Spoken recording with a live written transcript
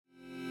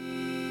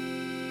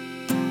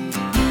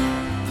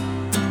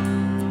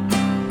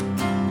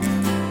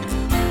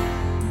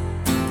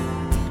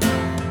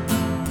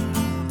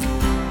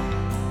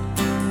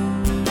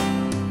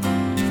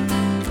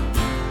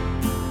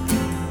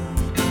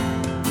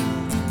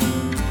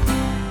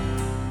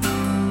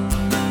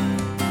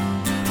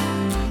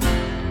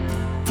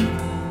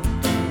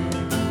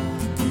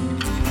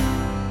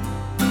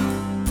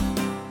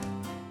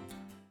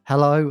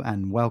Hello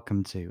and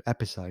welcome to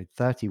episode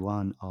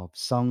 31 of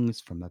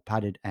Songs from a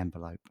Padded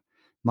Envelope.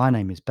 My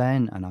name is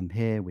Ben and I'm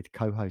here with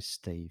co host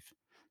Steve.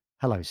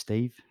 Hello,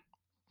 Steve.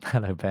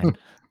 Hello, Ben.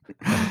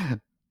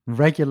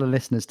 Regular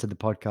listeners to the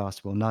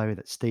podcast will know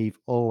that Steve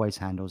always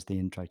handles the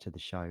intro to the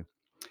show,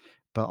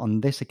 but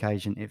on this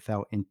occasion it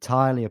felt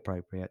entirely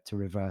appropriate to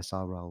reverse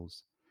our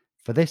roles.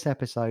 For this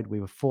episode, we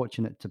were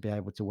fortunate to be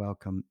able to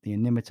welcome the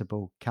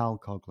inimitable Cal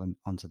Coughlin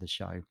onto the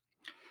show.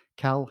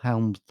 Cal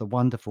helmed the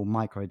wonderful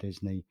Micro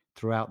Disney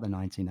throughout the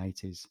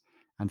 1980s,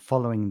 and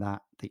following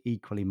that, the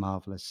equally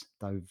marvelous,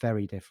 though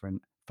very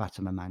different,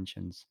 Fatima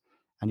Mansions.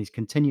 And he's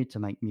continued to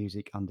make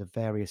music under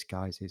various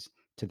guises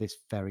to this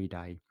very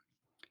day.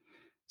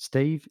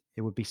 Steve,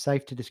 it would be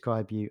safe to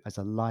describe you as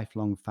a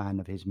lifelong fan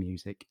of his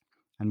music.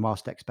 And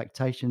whilst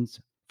expectations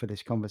for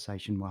this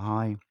conversation were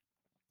high,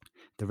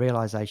 the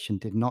realization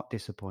did not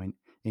disappoint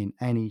in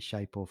any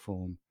shape or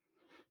form.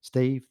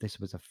 Steve,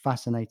 this was a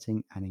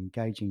fascinating and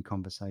engaging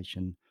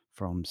conversation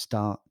from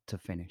start to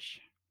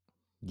finish.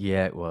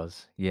 Yeah, it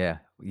was. Yeah.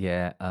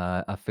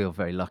 I feel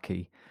very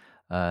lucky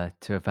to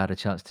have had a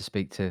chance to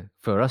speak to,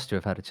 for us to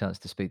have had a chance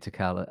to speak to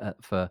Cal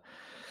for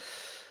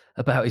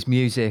about his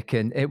music,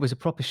 and it was a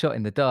proper shot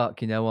in the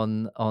dark,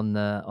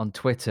 on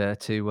Twitter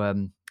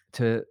to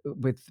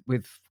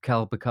with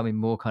Cal becoming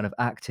more kind of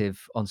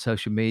active on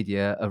social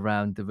media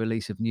around the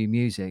release of new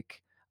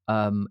music.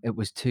 It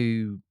was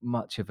too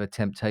much of a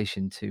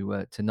temptation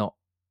to not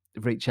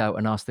reach out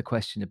and ask the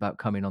question about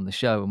coming on the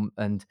show,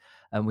 and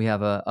we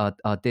have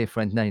our dear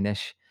friend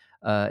Nanesh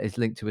is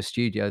linked to a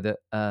studio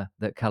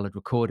that Cal had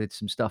recorded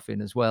some stuff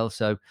in as well.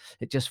 So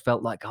it just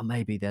felt like, oh,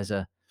 maybe there's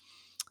an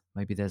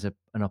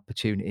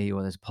opportunity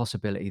or there's a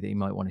possibility that he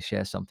might want to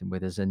share something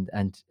with us, and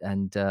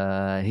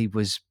he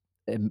was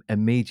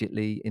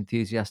immediately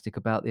enthusiastic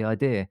about the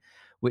idea,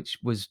 which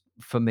was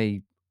for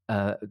me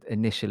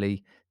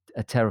initially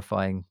a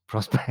terrifying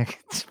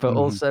prospect, but Mhm,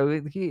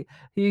 also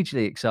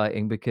hugely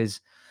exciting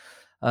because.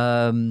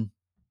 Um,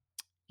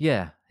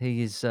 yeah,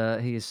 he is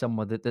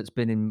someone that's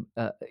been in,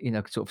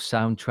 sort of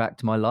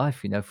soundtracked my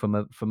life,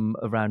 from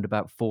around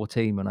about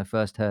 14 when I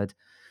first heard,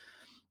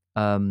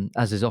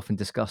 as is often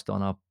discussed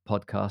on our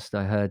podcast,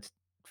 I heard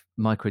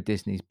Micro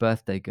Disney's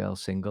 "Birthday Girl"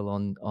 single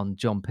on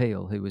John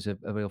Peel, who was a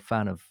real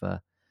fan of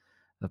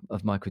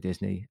Micro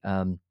Disney.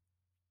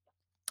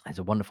 It's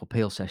a wonderful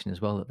Peel session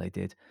as well that they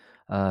did.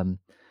 Um,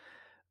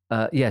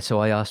 yeah, so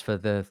I asked for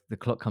the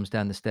 "Clock Comes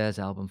Down the Stairs"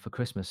 album for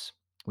Christmas,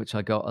 which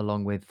I got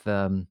along with,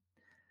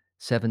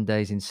 7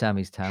 Days in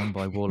Sammy's Town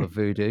by Wall of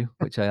Voodoo,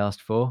 which I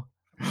asked for,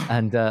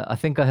 and, I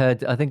think I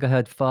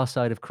heard Far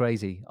Side of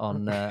Crazy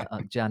on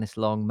Janice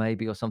Long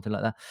maybe or something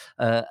like that,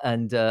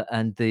 and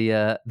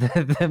the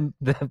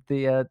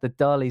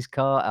Dali's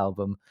Car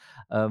album,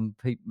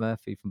 Pete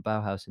Murphy from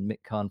Bauhaus and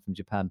Mick Karn from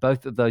Japan.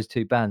 Both of those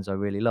 2 bands I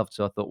really loved,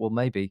 so I thought, well,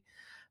 maybe,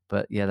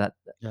 but yeah,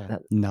 yeah.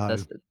 that No.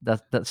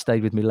 that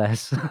stayed with me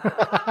less.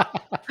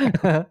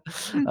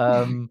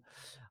 Um,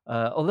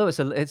 although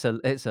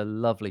it's a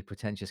lovely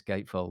pretentious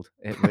gatefold.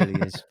 It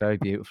really is very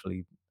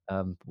beautifully.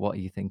 What are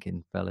you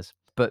thinking, fellas?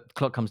 But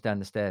Clock Comes Down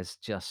the Stairs,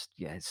 just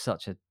yeah, it's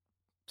such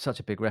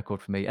a big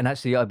record for me. And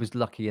actually, I was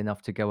lucky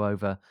enough to go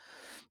over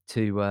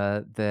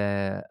to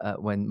there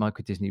when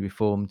Michael Disney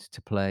reformed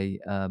to play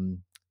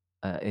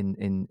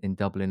in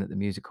Dublin at the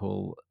Music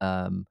Hall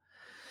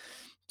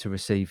to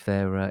receive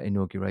their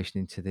inauguration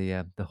into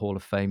the Hall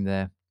of Fame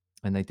there,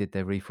 and they did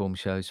their reform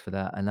shows for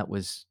that, and that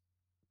was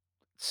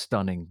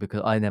stunning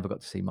because I never got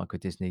to see Michael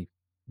Disney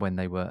when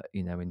they were,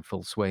 in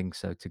full swing,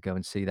 so to go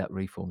and see that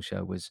reform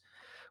show was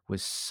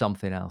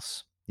something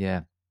else.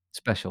 Yeah,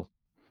 special.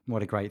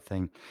 What a great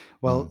thing. Mm.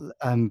 Well,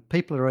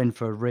 people are in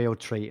for a real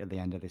treat at the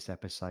end of this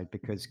episode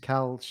because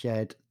Cal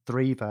shared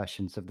three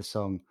versions of the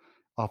song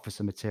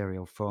Officer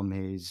Material from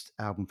his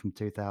album from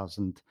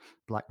 2000,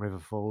 Black River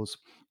Falls,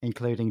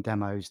 including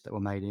demos that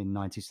were made in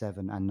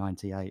 97 and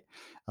 98,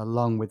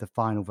 along with the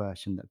final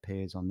version that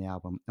appears on the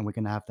album. And we're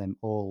going to have them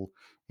all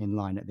in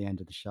line at the end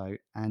of the show.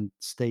 And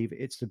Steve,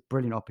 it's a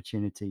brilliant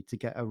opportunity to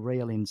get a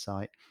real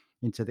insight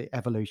into the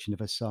evolution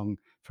of a song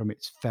from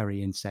its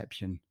very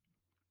inception.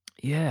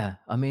 Yeah,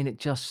 I mean, it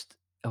just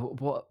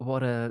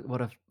what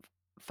a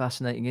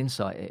fascinating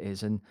insight it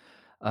is, and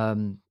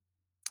um,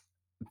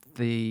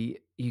 the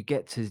you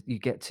get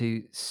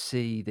to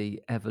see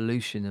the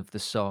evolution of the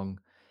song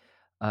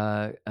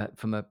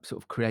from a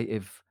sort of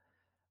creative,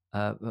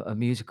 a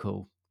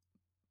musical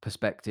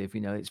perspective.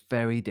 It's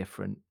very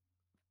different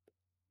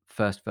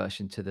first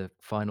version to the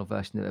final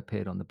version that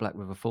appeared on the Black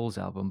River Falls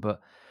album,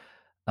 but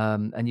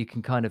and you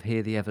can kind of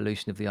hear the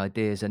evolution of the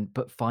ideas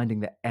but finding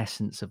the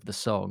essence of the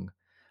song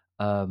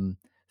um,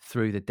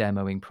 through the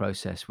demoing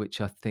process, which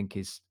I think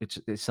is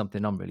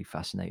something I'm really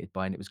fascinated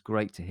by, and it was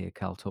great to hear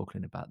Cal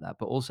talking about that,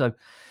 but also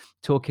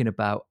talking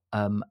about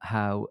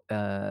how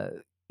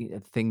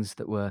things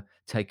that were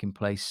taking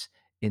place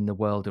in the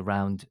world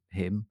around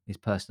him, his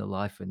personal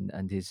life,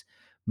 and his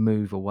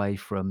move away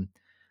from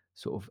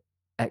sort of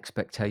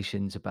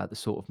expectations about the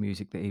sort of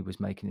music that he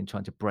was making and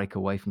trying to break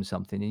away from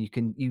something.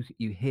 And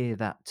you hear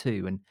that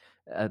too,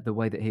 and the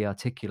way that he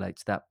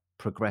articulates that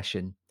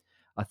progression.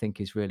 I think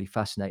is really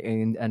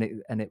fascinating, and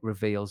it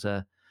reveals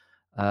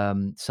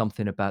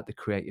something about the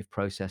creative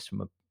process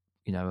from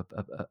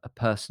a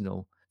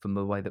personal, from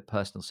the way that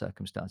personal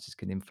circumstances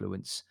can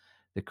influence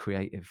the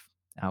creative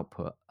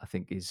output. I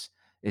think is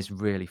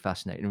really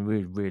fascinating, and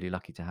we're really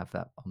lucky to have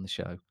that on the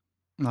show.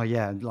 Oh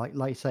yeah, like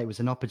you say, it was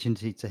an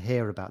opportunity to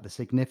hear about the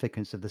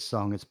significance of the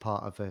song as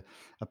part of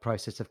a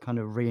process of kind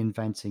of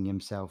reinventing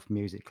himself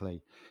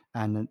musically,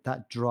 and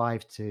that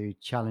drive to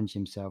challenge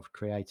himself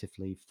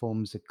creatively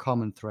forms a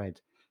common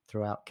thread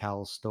throughout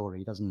Cal's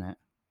story, doesn't it?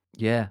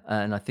 Yeah,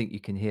 and I think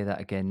you can hear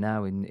that again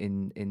now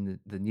in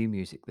the new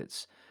music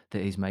that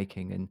he's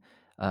making, and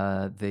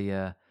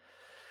the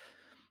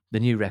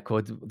new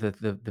record,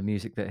 the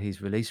music that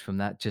he's released from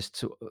that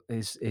just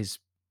is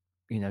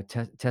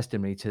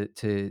testimony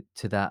to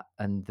that,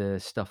 and the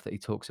stuff that he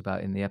talks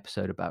about in the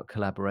episode about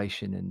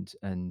collaboration,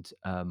 and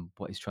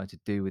what he's trying to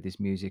do with his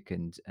music,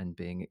 and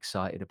being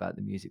excited about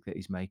the music that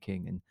he's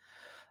making,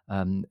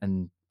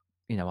 and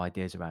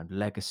ideas around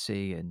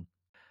legacy,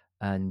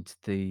 and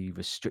the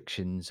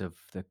restrictions of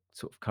the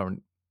sort of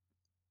current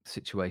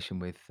situation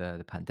with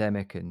the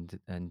pandemic and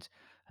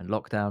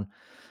lockdown.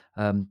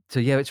 So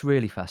yeah, it's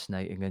really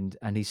fascinating,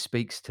 and he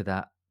speaks to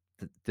that,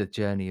 the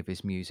journey of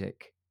his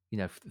music.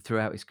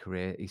 Throughout his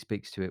career, he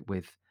speaks to it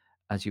with,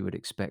 as you would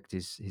expect,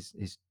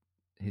 his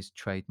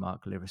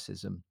trademark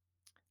lyricism.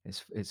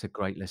 It's a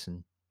great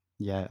listen.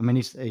 Yeah, I mean,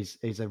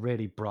 he's a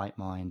really bright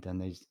mind,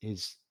 and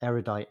his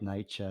erudite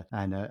nature,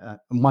 and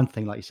one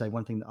thing, like you say,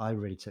 one thing that I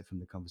really took from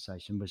the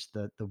conversation was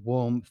the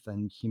warmth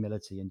and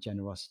humility and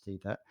generosity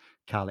that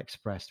Cal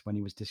expressed when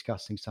he was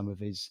discussing some of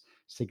his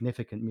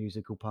significant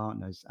musical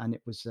partners, and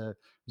it was a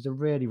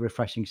really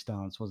refreshing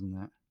stance, wasn't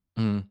it?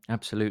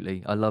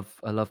 Absolutely. I love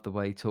the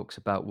way he talks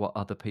about what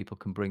other people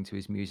can bring to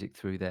his music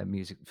through their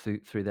music,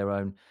 through their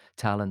own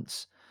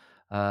talents.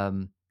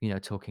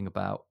 Talking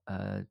about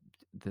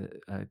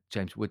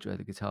James Woodrow,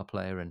 the guitar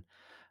player,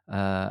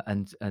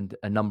 and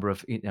a number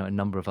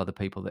of other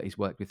people that he's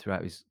worked with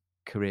throughout his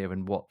career,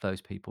 and what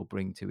those people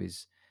bring to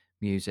his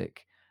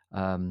music,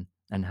 and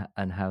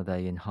how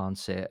they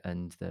enhance it,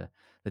 and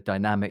the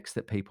dynamics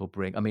that people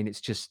bring. I mean,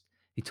 it's just,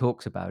 he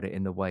talks about it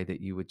in the way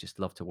that you would just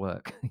love to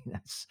work.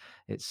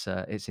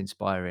 It's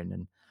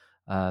inspiring,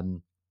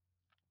 and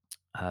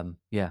um,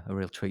 yeah, a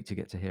real treat to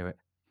get to hear it.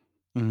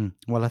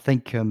 Well, I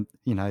think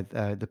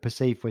the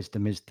perceived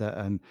wisdom is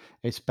that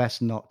it's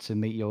best not to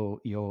meet your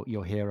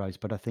heroes.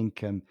 But I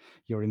think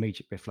your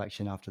immediate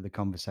reflection after the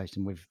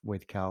conversation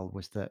with Cal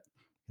was that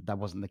that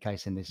wasn't the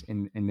case in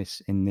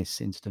this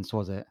instance,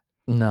 was it?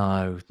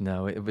 No,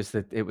 no, it was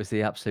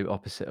the absolute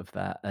opposite of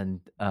that,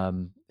 and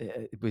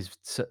it was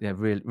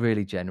really,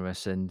 really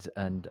generous, and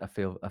I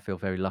feel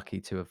very lucky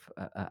to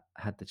have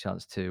had the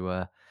chance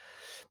to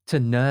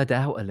nerd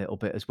out a little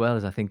bit, as well,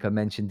 as I think I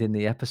mentioned in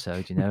the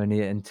episode,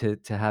 and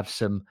to have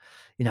some,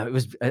 it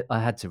was, I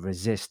had to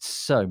resist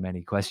so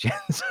many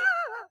questions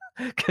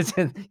because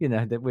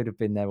that would have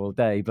been there all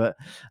day, but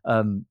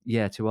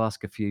yeah, to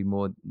ask a few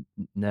more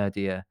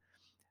nerdier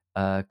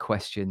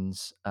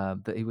questions,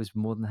 that he was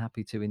more than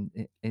happy to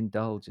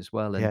indulge as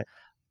well. And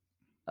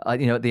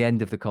Yeah, at the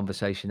end of the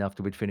conversation,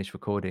 after we'd finished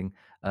recording,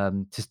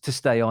 to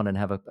stay on and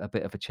have a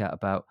bit of a chat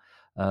about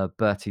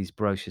Bertie's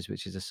Brochures,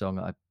 which is a song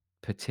I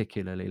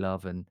particularly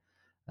love, and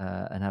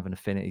have an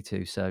affinity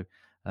to. So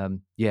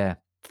yeah,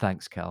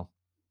 thanks, Cal.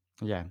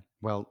 yeah.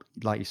 Well,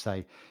 like you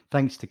say,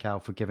 thanks to Cal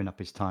for giving up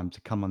his time to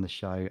come on the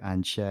show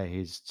and share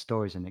his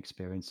stories and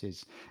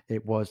experiences.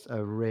 It was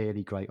a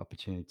really great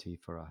opportunity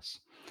for us.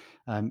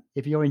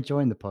 If you're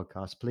enjoying the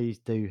podcast, please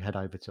do head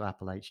over to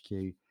Apple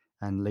HQ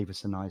and leave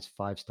us a nice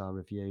 5-star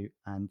review.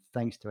 And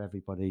thanks to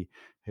everybody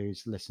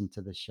who's listened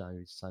to the show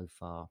so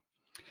far.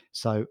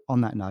 So, on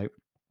that note,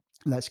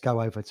 let's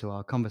go over to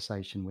our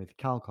conversation with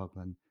Cal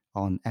Coughlin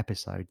on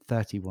episode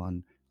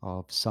 31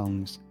 of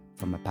Songs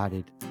from a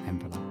Padded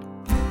Envelope.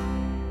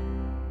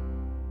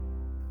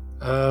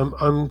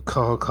 I'm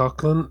Carl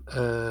Coughlin,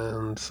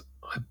 and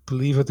I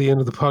believe at the end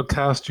of the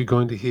podcast, you're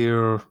going to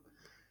hear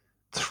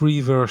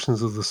three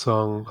versions of the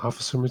song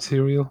Officer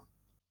Material.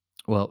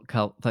 Well,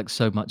 Cal, thanks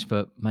so much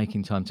for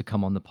making time to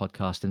come on the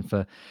podcast and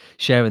for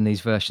sharing these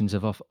versions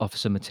of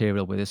Officer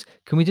Material with us.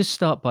 Can we just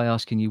start by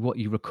asking you what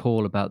you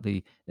recall about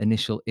the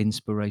initial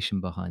inspiration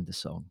behind the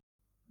song?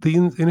 The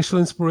initial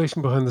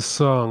inspiration behind the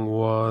song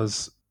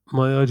was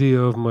my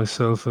idea of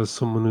myself as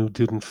someone who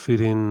didn't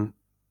fit in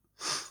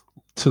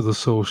to the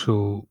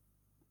social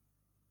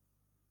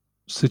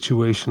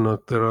situation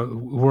out there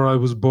where I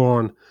was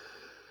born,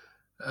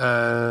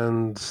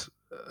 and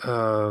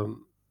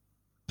um,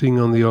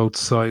 being on the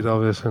outside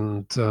of it,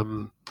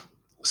 and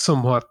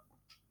somewhat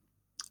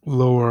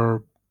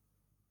lower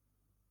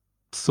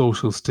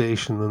social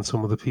station than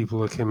some of the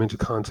people I came into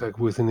contact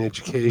with in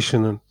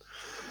education and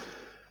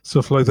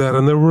stuff like that.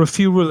 And there were a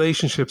few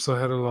relationships I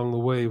had along the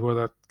way where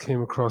that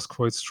came across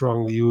quite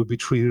strongly. You would be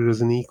treated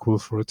as an equal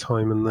for a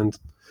time, and then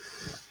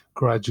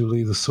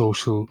gradually the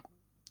social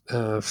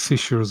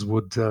fissures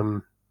would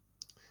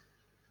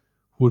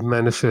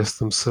manifest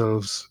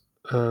themselves.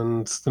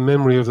 And the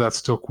memory of that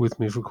stuck with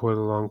me for quite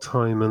a long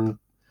time. And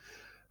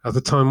At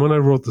the time when I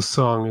wrote the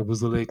song, it was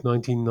the late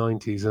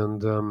 1990s,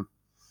 and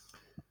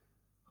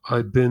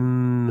I'd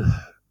been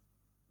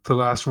the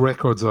last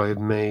records I had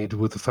made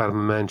with the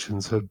Fatima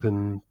Mansions had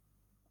been,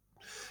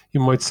 you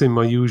might say,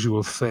 my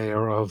usual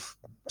fare of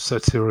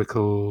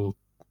satirical,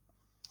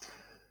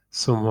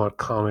 somewhat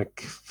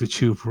comic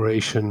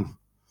vituperation.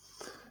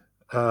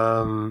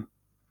 Um,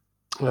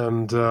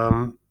 and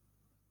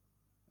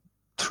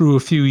through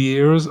a few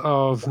years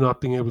of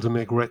not being able to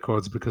make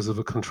records because of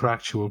a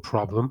contractual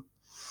problem,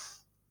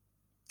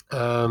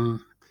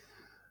 um,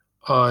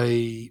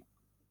 I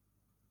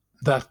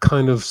that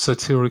kind of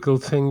satirical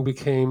thing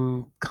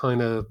became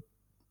kind of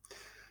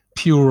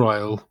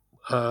puerile.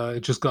 It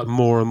just got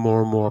more and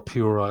more and more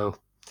puerile.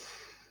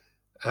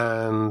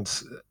 And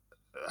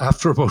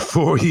after about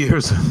 4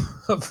 years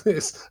of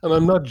this, and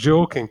I'm not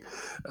joking,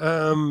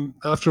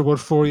 after about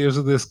 4 years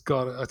of this,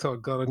 God, I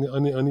thought, God, I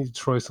need to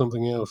try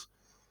something else.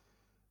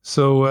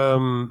 So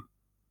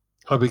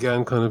I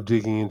began kind of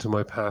digging into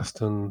my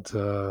past, and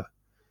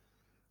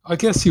I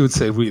guess you would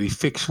say really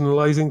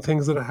fictionalizing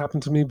things that have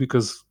happened to me,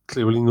 because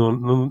clearly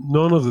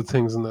none of the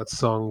things in that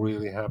song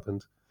really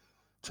happened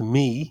to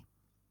me.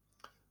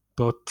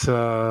 But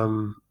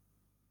the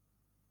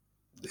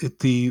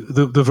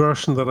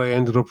version that I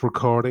ended up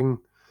recording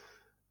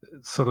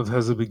sort of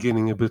has a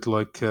beginning a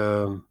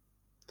little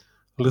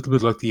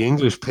bit like The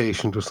English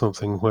Patient or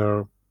something,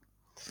 where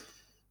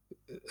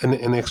an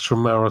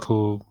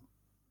extramarital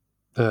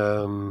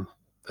um,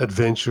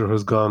 adventure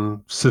has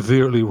gone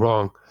severely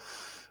wrong,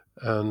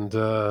 and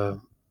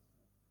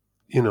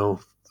you know,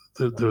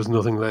 there's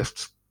nothing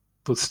left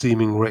but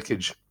steaming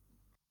wreckage.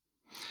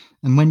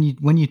 And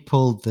when you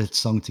pulled the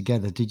song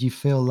together, did you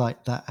feel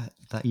like that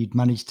you'd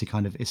managed to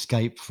kind of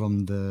escape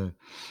from the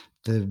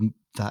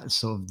that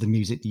sort of the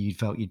music that you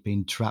felt you'd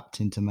been trapped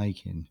into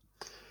making?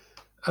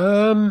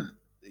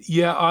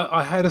 Yeah,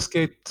 I had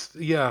escaped.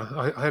 Yeah,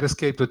 I had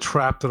escaped the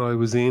trap that I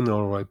was in,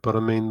 all right. But I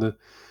mean,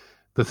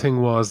 the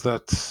thing was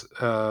that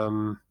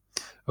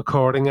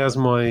according as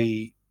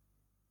my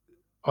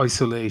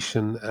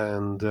isolation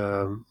and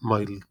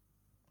my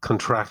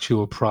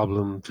contractual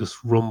problem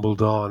just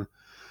rumbled on,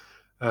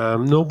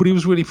 nobody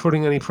was really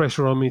putting any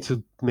pressure on me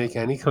to make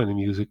any kind of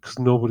music, because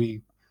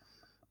nobody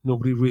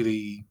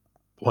really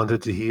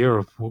wanted to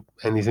hear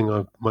anything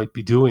I might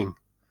be doing.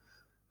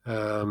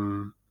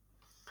 Um,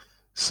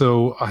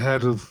 so I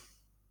had a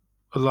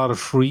lot of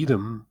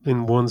freedom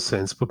in one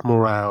sense, but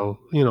morale,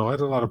 I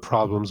had a lot of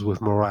problems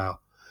with morale.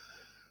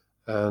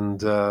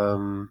 And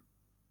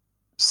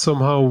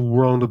somehow,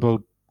 round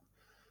about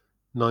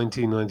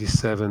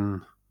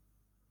 1997,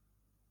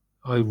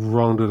 I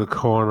rounded a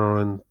corner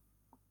and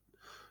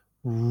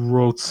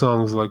wrote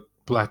songs like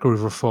Black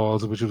River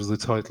Falls, which was the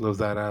title of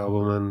that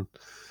album, and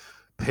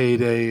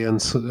Payday,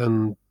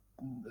 and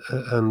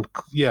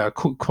yeah,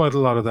 quite a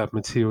lot of that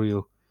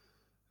material.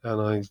 And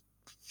I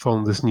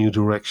found this new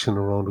direction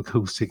around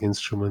acoustic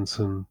instruments,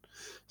 and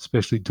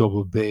especially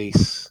double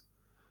bass,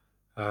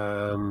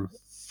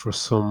 for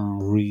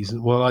some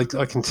reason. Well, I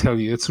can tell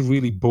you, it's a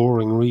really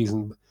boring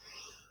reason.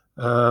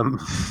 Um,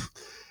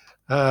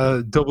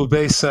 double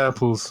bass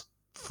samples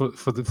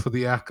for the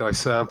Akai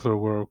sampler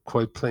were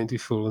quite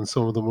plentiful, and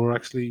some of them were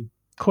actually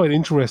quite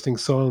interesting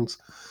songs.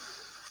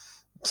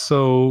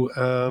 So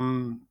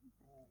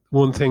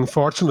one thing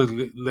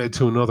fortunately led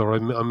to another.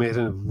 I made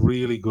a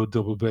really good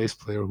double bass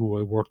player who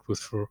I worked with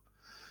for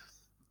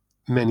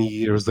many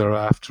years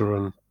thereafter,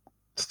 and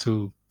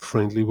still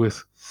friendly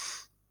with.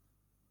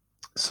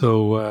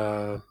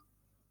 So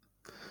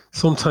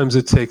sometimes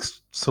it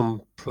takes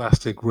some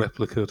plastic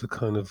replica to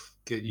kind of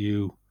get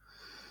you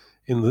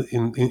in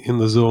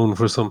the zone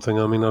for something.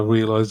 I mean, I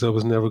realized I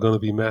was never going to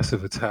be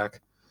Massive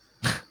Attack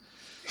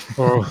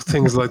or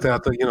things like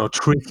that. That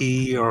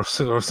Tricky or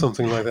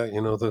something like that.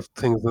 The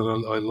things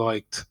that I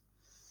liked.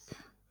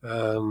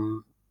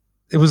 Um,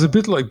 it was a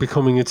bit like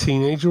becoming a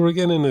teenager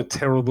again, in a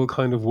terrible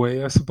kind of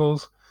way, I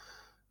suppose.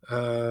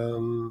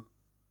 Um,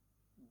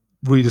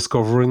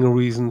 Rediscovering a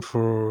reason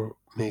for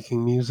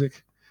making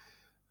music,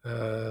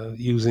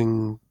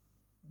 using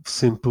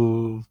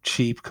simple,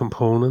 cheap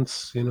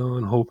components,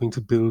 and hoping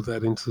to build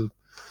that into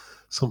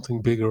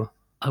something bigger.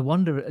 I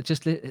wonder,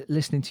 just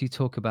listening to you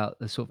talk about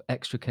the sort of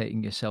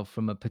extricating yourself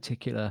from a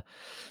particular,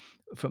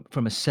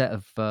 from a set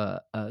of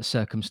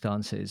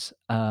circumstances,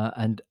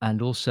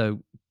 and also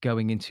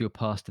going into your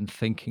past and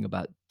thinking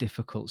about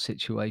difficult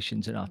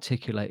situations and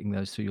articulating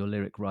those through your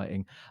lyric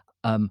writing.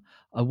 Um,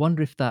 I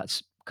wonder if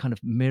that's kind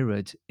of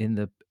mirrored in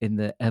the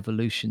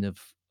evolution of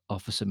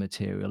Officer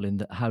Material,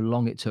 in how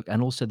long it took,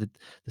 and also the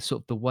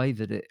sort of the way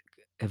that it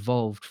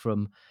evolved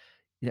from,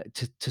 yeah,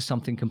 to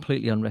something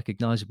completely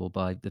unrecognizable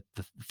by the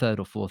third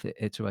or fourth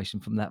iteration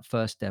from that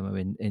first demo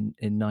in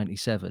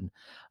 '97.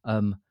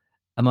 Um,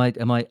 am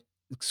I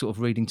sort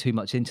of reading too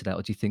much into that,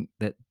 or do you think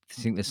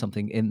there's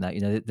something in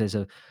that? There's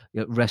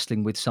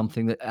wrestling with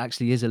something that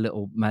actually is a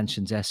little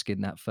Mansions-esque in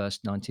that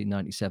first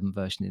 1997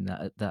 version, in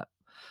that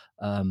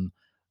um,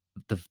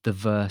 the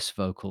verse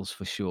vocals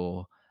for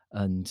sure,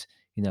 And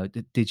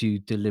did you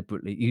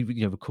deliberately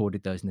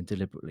recorded those and then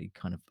deliberately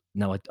kind of,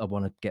 no, I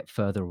want to get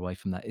further away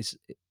from that?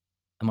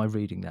 Am I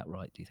reading that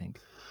right? Do you think?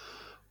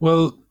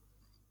 Well,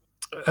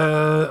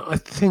 I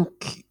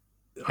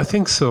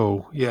think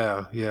so.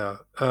 Yeah, yeah.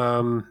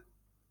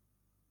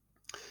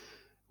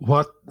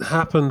 What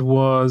happened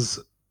was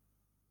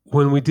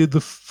when we did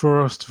the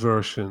first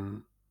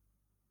version,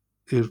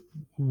 it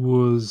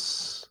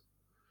was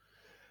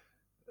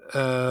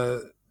uh,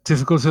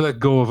 difficult to let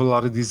go of a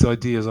lot of these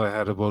ideas I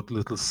had about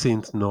little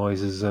synth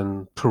noises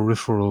and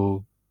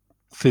peripheral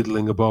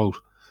fiddling about.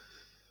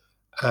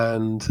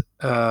 And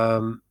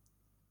I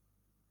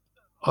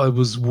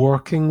was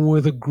working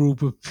with a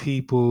group of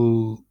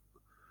people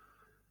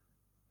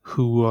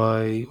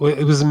well,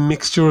 it was a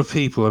mixture of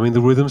people. I mean,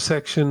 the rhythm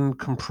section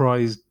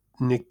comprised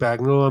Nick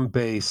Bagnall on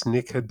bass.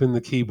 Nick had been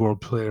the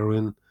keyboard player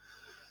in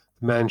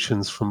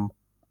Mansions from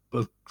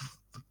a,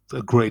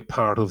 a great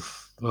part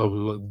of,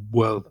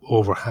 well,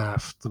 over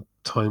half the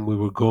time we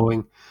were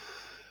going.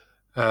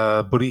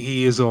 But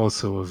he is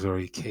also a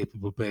very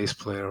capable bass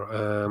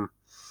player.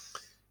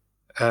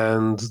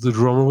 And the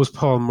drummer was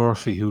Paul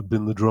Murphy, who'd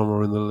been the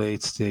drummer in the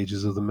late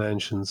stages of the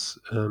Mansions.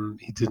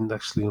 He didn't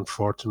actually,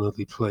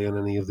 unfortunately, play on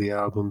any of the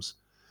albums,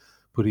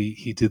 but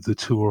he did the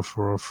tour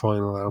for our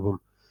final album.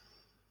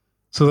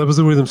 So that was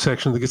the rhythm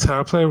section. The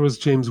guitar player was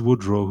James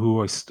Woodrow,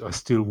 who I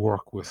still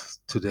work with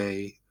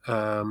today.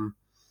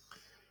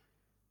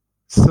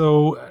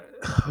 So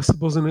I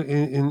suppose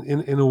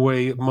in a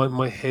way,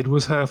 my head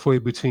was halfway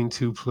between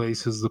two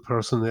places. The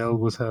personnel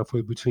was halfway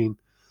between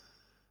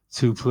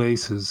two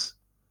places.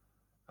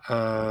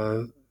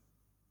 Uh,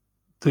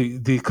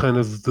 the kind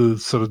of the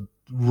sort of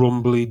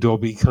rumbly,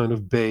 dubby kind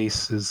of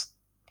bass is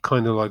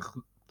kind of like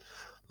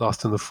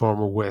lost in the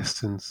former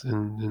West in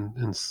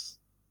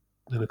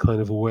a kind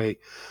of a way.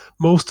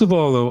 Most of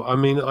all, though, I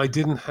mean, I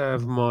didn't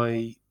have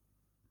my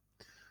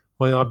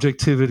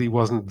objectivity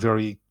wasn't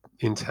very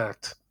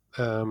intact.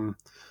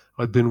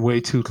 I'd been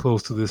way too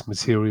close to this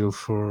material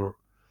for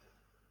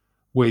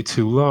way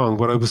too long.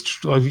 But I was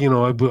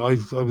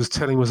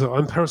telling myself,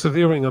 I'm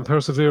persevering,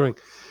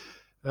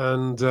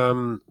 and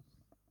there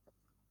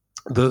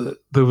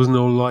was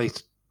no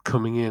light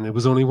coming in. It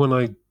was only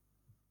when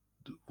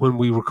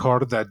we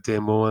recorded that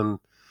demo and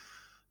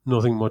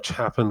nothing much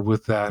happened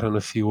with that and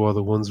a few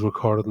other ones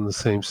recorded in the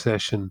same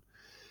session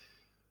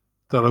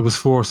that I was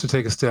forced to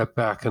take a step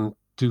back and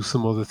do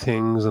some other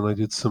things. And I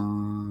did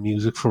some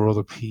music for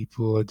other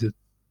people. I did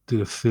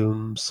a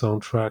film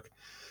soundtrack.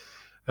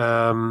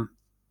 Um,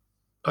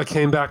 I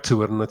came back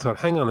to it and I thought,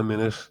 hang on a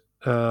minute.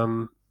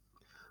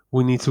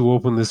 We need to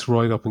open this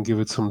right up and give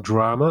it some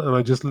drama. And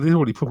I just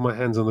literally put my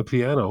hands on the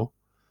piano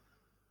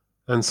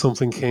and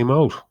something came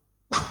out,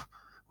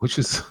 which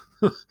is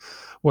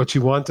what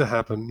you want to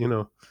happen,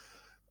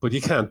 but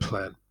you can't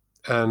plan.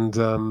 And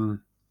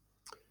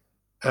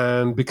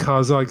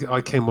because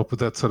I came up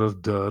with that sort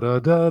of da da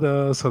da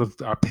da sort of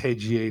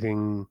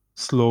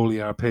slowly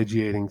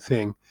arpeggiating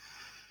thing,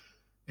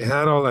 it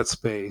had all that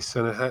space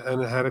and it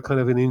had a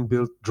kind of an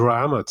inbuilt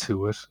drama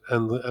to it,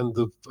 and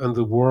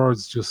the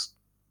words just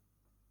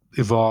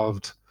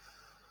evolved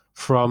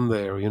from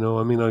there.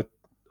 I mean, I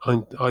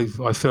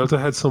felt I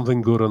had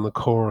something good on the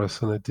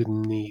chorus, and it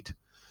didn't need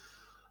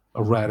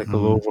a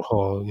radical Mm.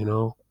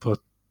 overhaul. But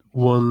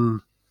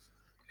one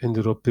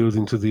ended up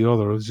building to the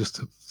other. It was just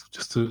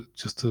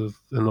a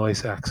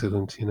nice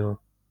accident.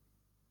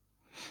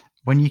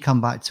 When you come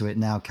back to it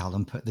now, Cal,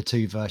 and put the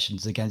two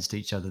versions against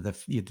each other, the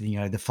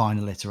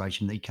final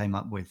iteration that you came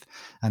up with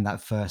and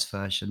that first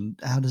version,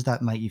 how does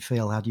that make you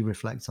feel? How do you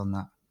reflect on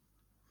that?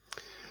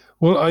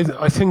 Well,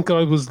 I think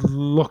I was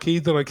lucky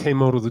that I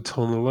came out of the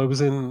tunnel I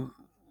was in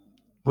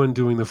when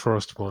doing the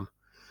first one,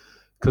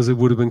 because it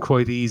would have been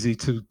quite easy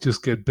to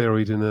just get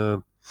buried in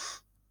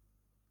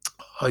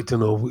I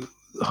don't know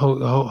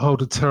how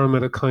to term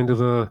it, a kind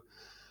of a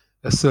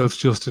self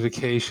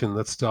justification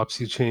that stops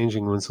you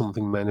changing when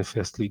something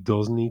manifestly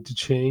does need to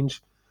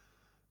change.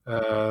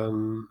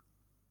 Um,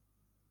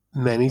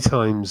 Many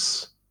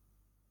times,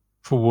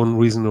 for one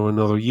reason or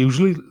another,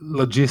 usually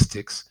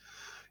logistics.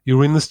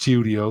 You're in the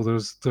studio.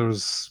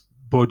 There's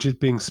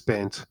budget being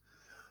spent.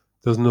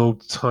 There's no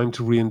time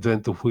to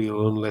reinvent the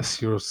wheel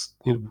unless you're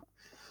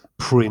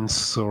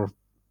Prince or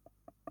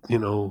you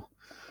know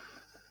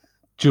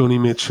Joni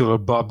Mitchell or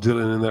Bob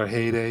Dylan in their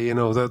heyday.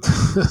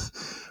 That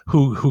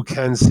who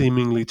can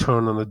seemingly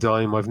turn on a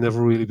dime. I've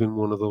never really been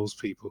one of those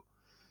people.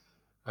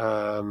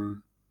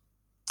 Um,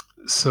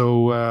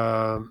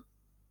 so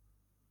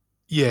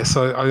yes,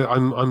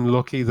 I'm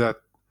lucky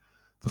that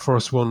the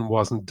first one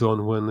wasn't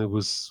done when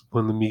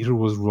the meter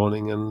was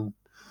running and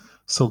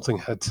something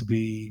had to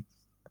be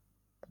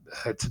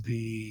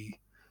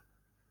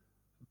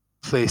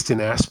placed in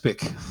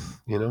aspic.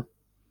 You know.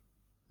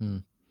 Hmm.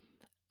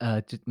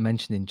 Just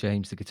mentioning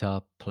James, the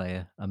guitar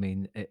player. I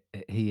mean,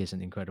 he is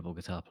an incredible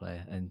guitar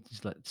player, and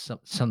just like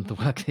some of the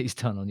work that he's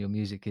done on your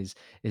music is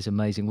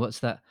amazing. What's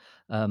that?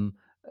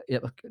 Yeah,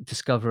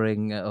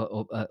 discovering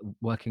or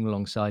working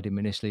alongside him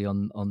initially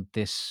on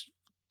this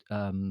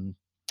um,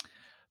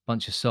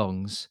 bunch of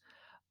songs.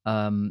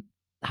 Um,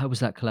 how was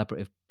that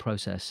collaborative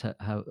process?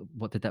 How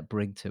what did that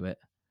bring to it?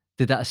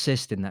 Did that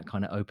assist in that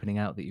kind of opening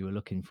out that you were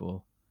looking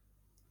for?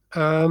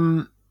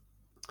 Um,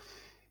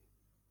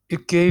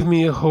 it gave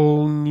me a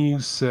whole new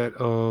set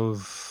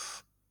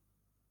of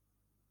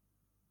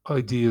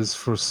ideas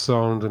for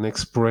sound and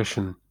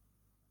expression,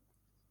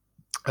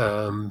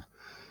 um,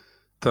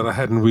 that I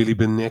hadn't really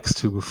been next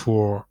to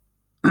before.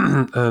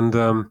 And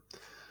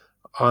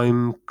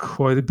I'm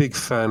quite a big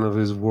fan of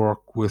his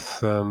work with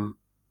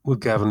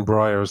Gavin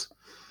Bryars.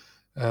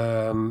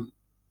 Um,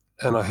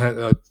 and I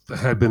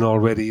had been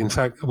already. In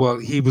fact, well,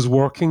 he was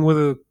working with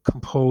a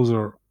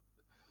composer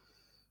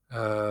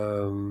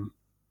um,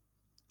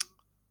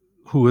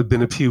 who had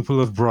been a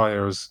pupil of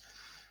Bryars,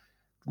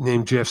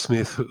 named Jeff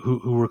Smith,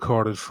 who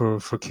recorded for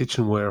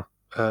Kitchenware,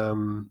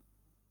 um,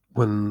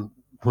 when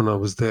I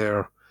was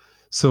there.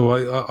 So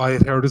I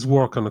had heard his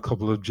work on a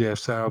couple of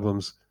Jeff's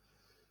albums,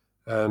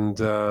 and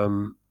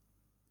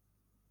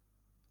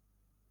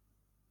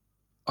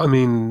I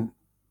mean,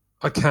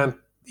 I can't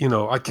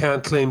I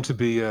can't claim to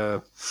be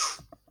a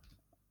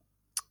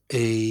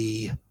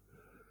a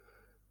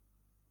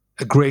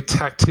great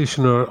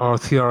tactician or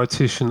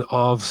theoretician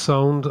of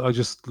sound. I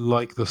just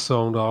like the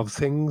sound of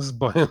things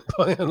by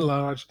and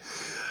large,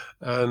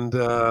 and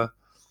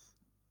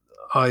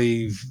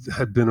I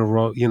had been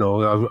around.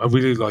 I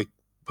really like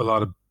a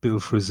lot of Bill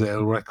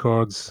Frisell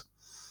records.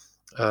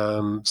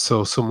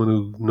 So someone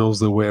who knows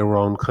their way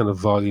around kind of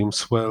volume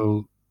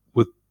swell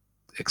with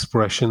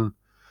expression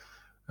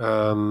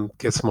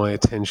gets my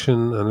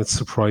attention, and it's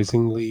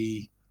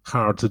surprisingly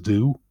hard to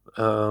do.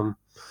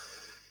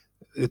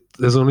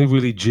 There's only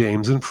really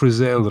James and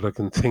Frisell that I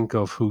can think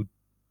of who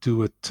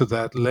do it to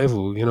that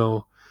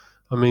level.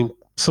 I mean,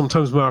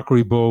 sometimes Mark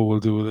Ribot will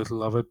do a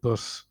little of it,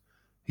 but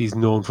he's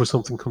known for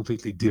something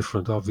completely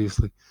different,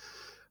 obviously.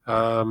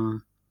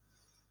 Um,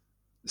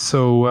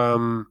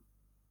 so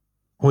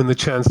when the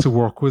chance to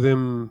work with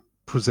him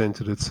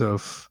presented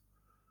itself,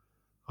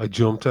 I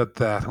jumped at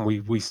that, and we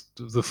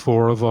the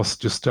four of us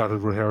just started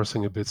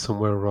rehearsing a bit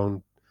somewhere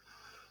around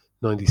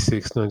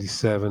 96,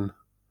 97,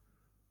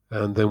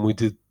 and then we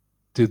did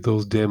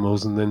those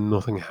demos, and then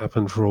nothing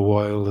happened for a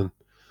while, and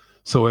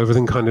so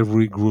everything kind of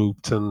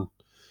regrouped, and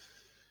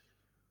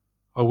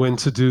I went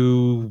to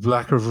do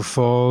Black River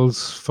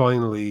Falls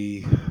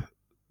finally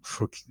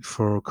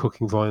for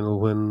Cooking Vinyl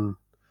when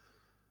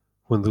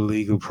the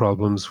legal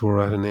problems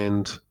were at an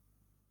end.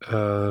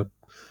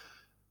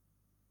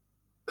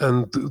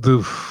 And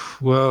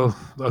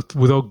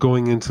without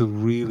going into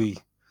really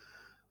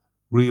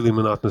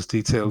monotonous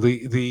detail,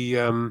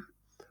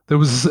 there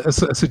was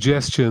a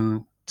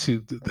suggestion to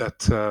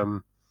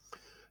that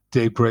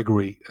Dave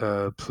Gregory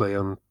play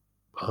on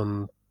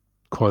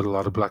quite a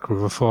lot of Black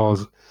River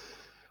Falls,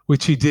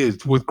 which he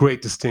did with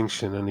great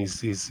distinction, and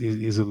he's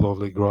a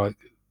lovely guy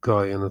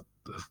and a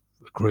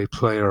great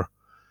player.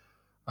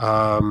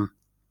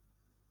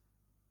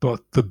 But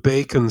the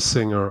Bacon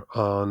singer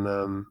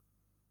on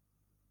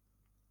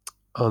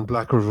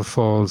Black River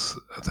Falls,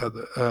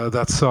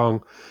 that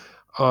song,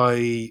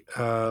 I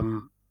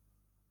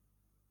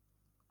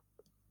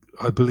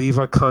believe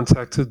I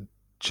contacted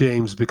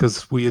James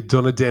because we had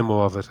done a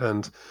demo of it,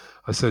 and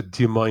I said,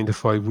 "Do you mind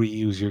if I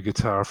reuse your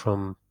guitar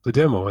from the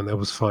demo?" And that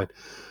was fine.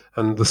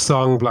 And the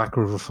song Black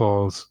River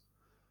Falls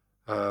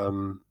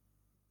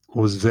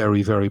was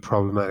very, very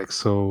problematic.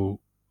 So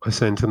I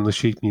sent him the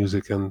sheet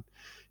music, and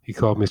he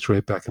called me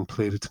straight back and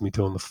played it to me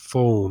on the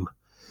phone,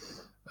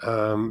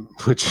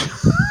 which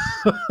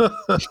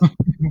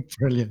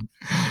Brilliant.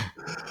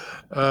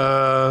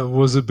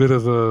 was a bit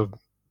of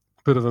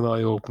an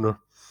eye opener.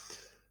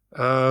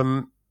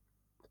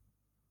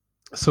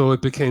 So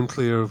it became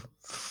clear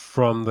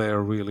from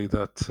there, really,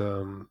 that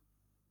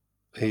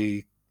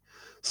a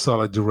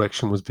solid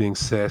direction was being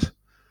set.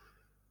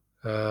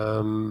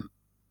 And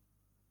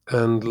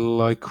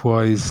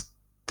likewise,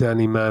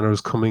 Danny Manners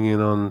coming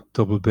in on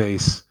double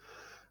bass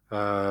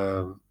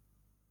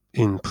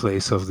in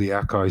place of the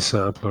Akai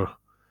sampler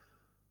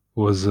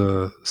was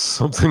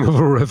something of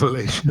a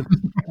revelation.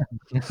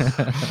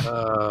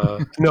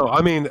 No,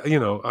 I mean,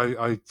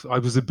 I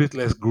was a bit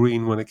less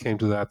green when it came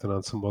to that than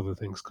on some other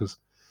things, because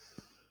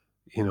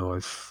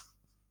I've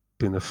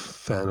been a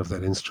fan of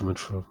that instrument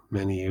for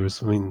many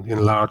years. I mean,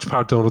 in large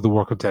part down to the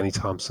work of Danny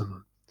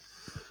Thompson,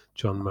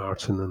 John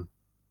Martin, and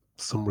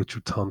some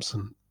Richard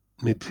Thompson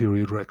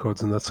mid-period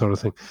records and that sort of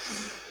thing,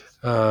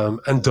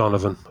 and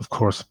Donovan, of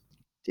course.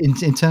 In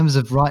terms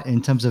of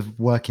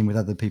working with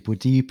other people,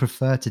 do you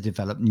prefer to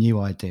develop new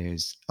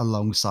ideas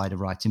alongside a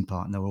writing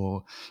partner,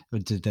 or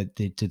do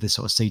the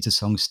sort of seeds of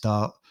songs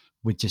start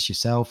with just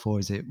yourself, or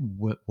is it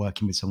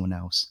working with someone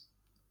else?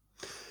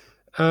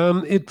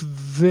 It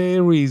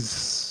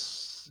varies.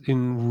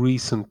 In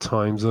recent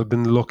times, I've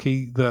been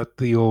lucky that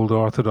the old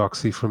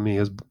orthodoxy for me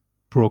has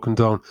broken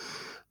down.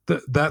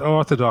 That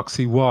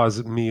orthodoxy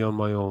was me on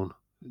my own,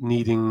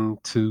 needing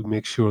to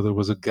make sure there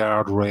was a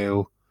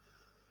guardrail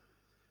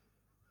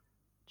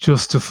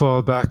just to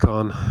fall back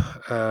on,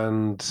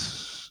 and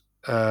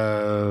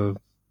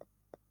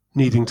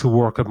needing to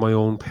work at my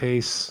own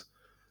pace.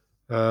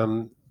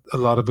 a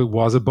lot of it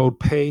was about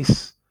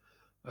pace,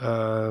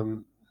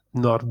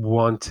 not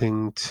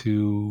wanting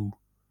to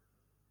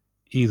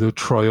either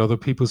try other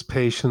people's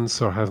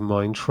patience or have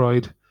mine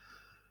tried,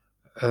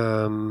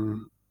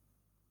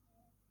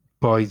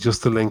 by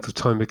just the length of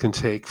time it can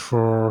take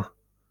for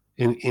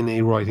in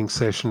a writing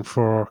session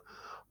for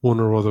one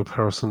or other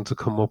person to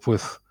come up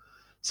with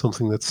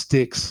something that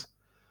sticks.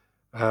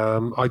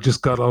 I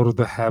just got out of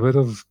the habit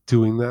of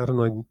doing that,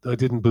 and I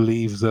didn't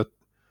believe that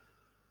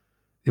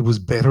it was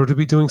better to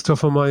be doing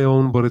stuff on my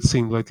own, but it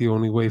seemed like the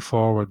only way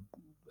forward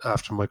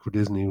after Micro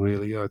Disney,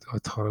 really. I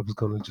thought I was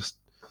going to just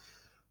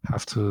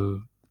have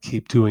to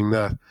keep doing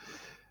that.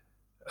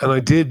 And I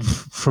did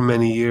for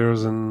many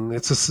years, and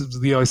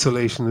the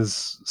isolation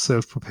is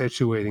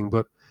self-perpetuating,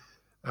 but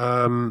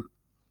um,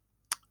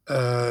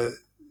 uh,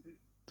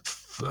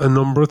 a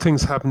number of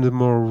things happened in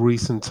more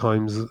recent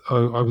times.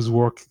 I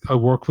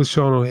worked with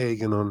Sean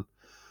O'Hagan on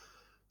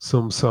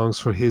some songs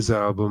for his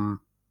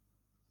album,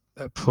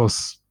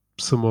 plus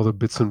some other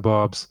bits and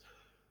bobs,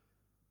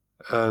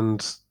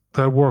 and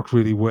that worked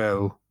really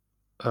well.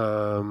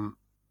 And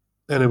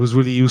it was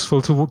really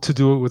useful to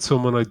do it with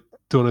someone I'd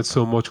done it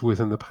so much with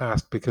in the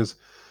past, because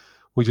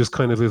we just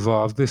kind of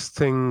evolved this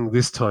thing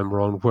this time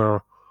around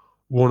where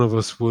one of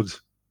us would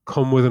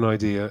come with an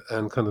idea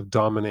and kind of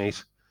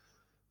dominate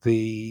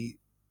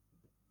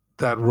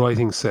that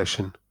writing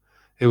session.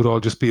 It would all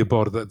just be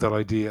about that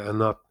idea and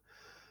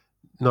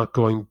not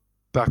going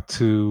back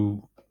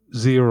to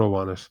zero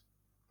on it.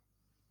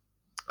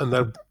 And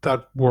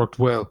that worked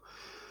well.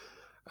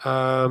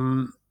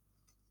 And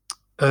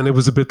it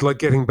was a bit like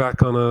getting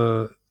back on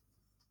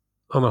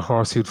a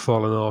horse who'd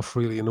fallen off,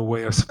 really, in a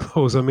way, I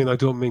suppose. I mean, I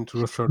don't mean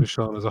to refer to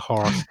Sean as a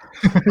horse.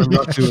 I'm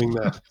not doing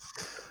that.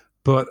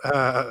 But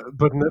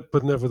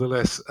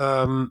nevertheless,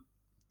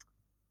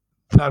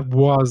 that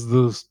was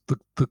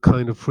the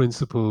kind of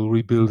principle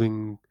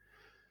rebuilding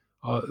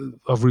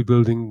of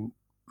rebuilding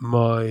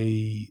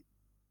my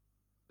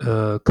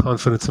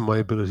confidence in my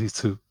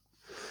abilities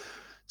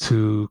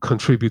to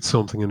contribute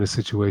something in a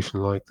situation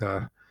like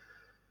that.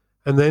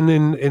 And then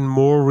in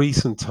more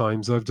recent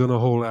times, I've done a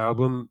whole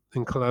album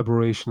in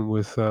collaboration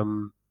with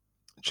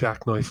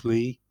Jackknife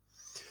Lee,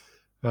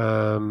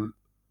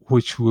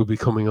 which will be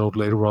coming out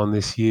later on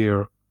this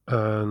year.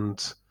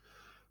 And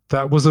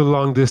that was a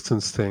long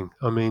distance thing.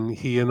 I mean,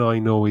 he and I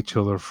know each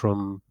other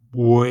from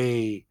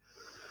way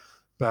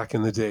back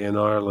in the day in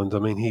Ireland. I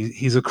mean,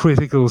 he's a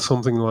critical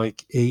something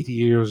like 8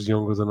 years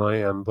younger than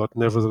I am, but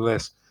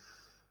nevertheless,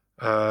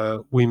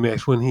 we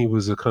met when he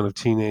was a kind of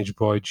teenage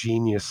boy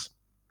genius,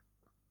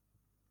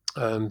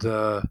 and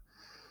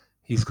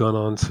he's gone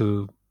on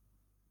to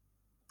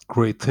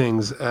great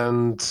things.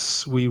 And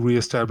we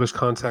reestablished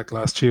contact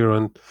last year,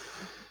 and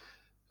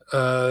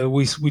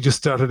we just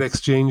started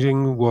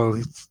exchanging.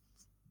 Well,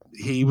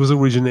 he was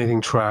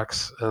originating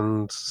tracks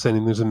and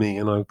sending them to me,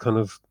 and I kind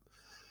of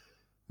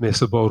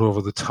mess about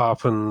over the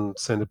top and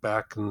send it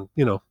back, and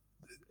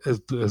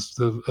as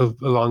a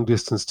long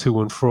distance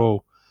to and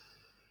fro.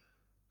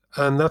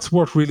 And that's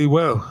worked really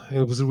well.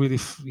 It was a really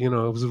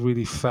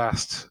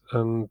fast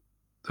and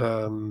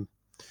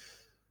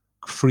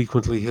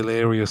frequently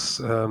hilarious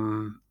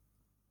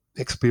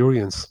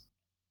experience.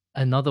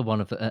 Another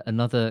one of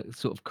another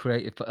sort of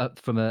creative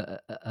from a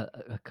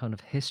kind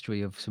of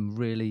history of some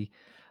really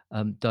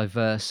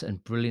diverse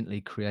and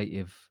brilliantly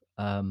creative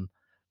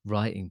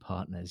writing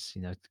partners,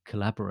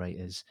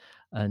 collaborators.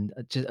 And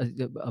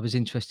I was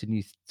interested in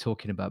you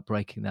talking about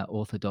breaking that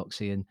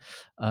orthodoxy, and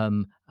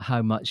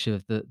how much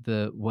of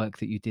the work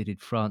that you did in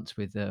France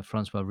with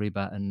Francois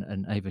Ribat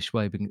and Ava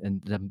Schwabe,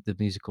 and the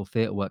musical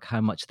theatre work,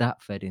 how much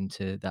that fed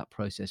into that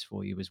process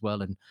for you as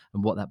well, and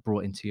what that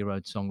brought into your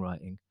own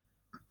songwriting.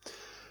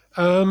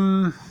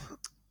 The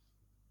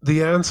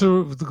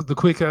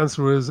quick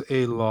answer is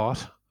a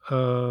lot.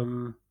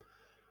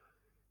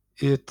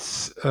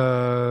 It's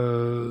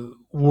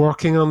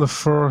working on the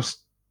first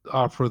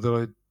opera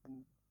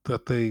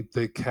that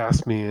they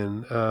cast me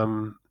in,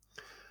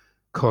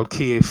 called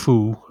Kie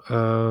Fu,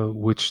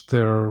 which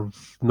they're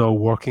now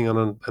working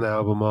on an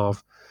album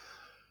of.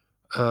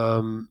 I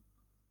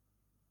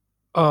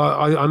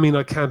mean,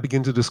 I can't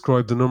begin to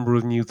describe the number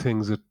of new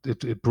things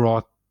it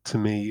brought to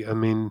me. I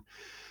mean,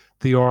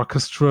 the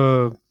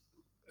orchestra.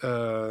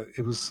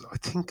 It was, I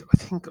think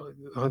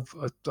I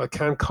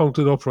can't count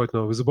it up right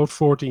now. It was about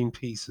 14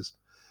 pieces,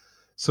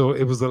 so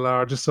it was the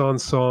largest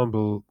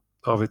ensemble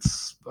of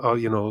its,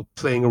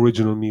 playing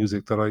original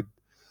music that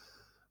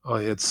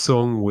I had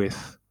sung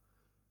with,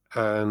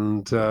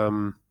 and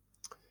it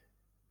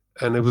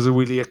was a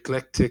really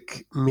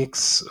eclectic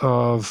mix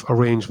of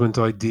arrangement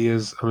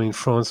ideas. I mean,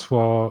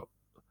 Francois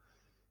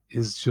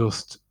is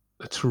just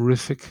a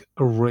terrific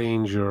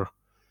arranger,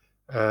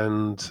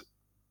 and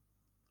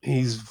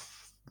he's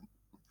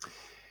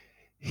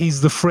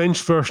the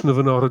French version of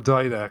an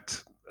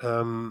autodidact,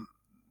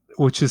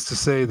 which is to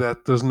say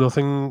that there's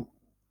nothing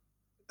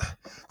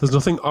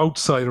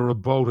outside or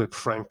about it,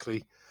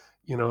 frankly.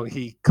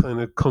 He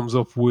kind of comes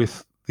up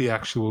with the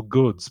actual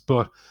goods,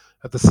 but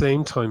at the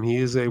same time, he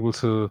is able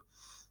to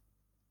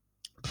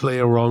play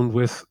around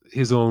with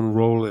his own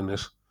role in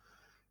it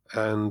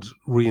and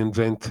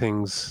reinvent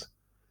things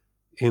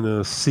in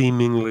a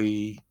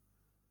seemingly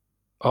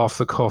off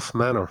the cuff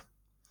manner.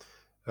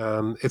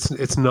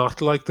 It's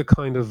not like the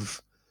kind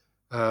of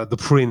the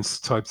Prince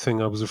type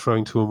thing I was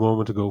referring to a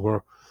moment ago,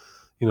 where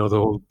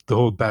the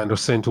whole band are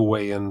sent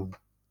away and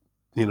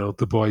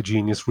the boy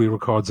genius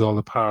re-records all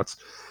the parts.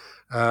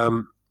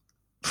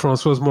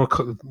 Francois was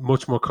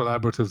much more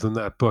collaborative than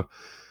that, but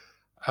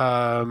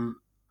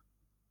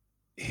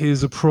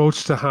his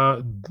approach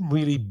to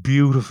really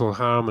beautiful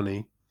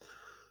harmony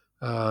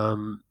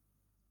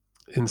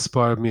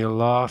inspired me a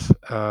lot.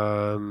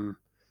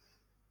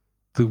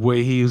 The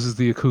way he uses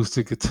the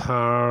acoustic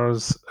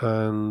guitars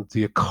and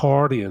the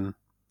accordion,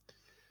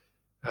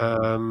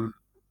 like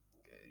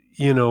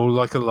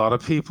a lot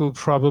of people,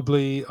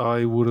 probably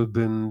I would have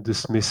been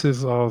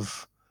dismissive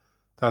of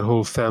that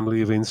whole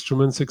family of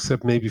instruments,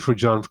 except maybe for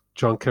John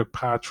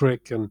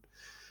Kirkpatrick and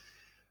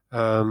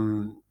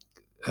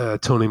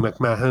Tony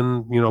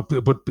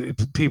McMahon, but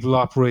people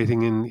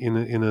operating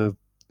in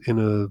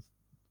a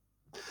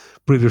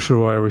British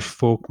or Irish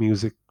folk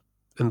music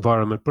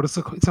environment. But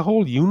it's a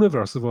whole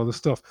universe of other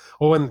stuff.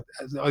 Oh, and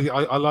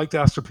I liked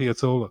Astor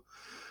Piazzolla,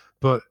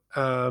 but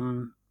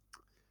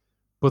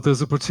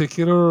there's a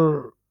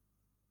particular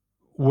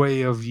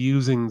way of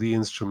using the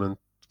instrument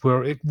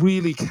where it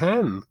really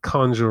can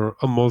conjure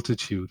a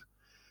multitude,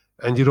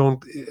 and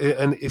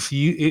if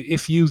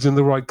used in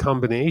the right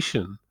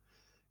combination,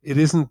 it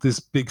isn't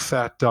this big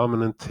fat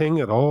dominant thing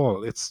at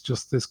all. It's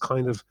just this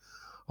kind of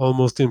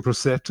almost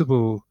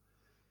imperceptible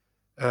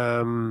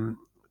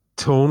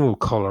tonal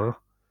color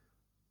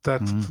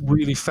that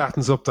really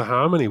fattens up the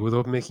harmony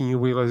without making you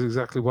realize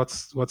exactly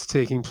what's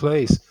taking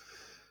place.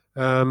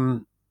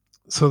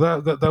 So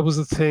that was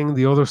the thing.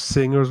 The other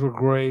singers were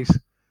great.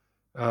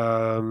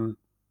 I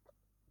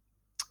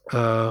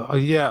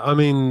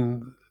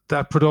mean,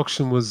 that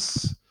production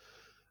was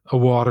a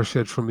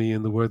watershed for me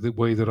in the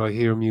way that I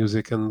hear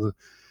music, and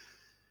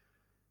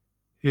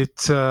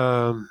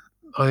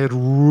I had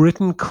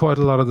written quite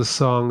a lot of the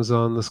songs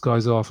on The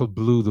Sky's Awful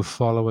Blue, the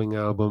following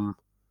album,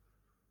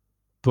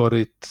 but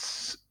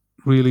it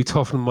really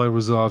toughened my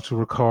resolve to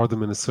record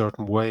them in a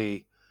certain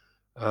way,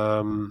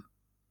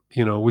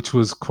 which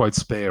was quite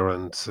spare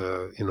and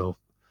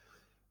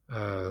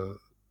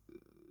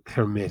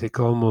hermetic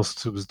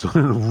almost. It was done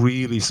in a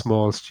really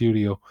small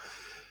studio.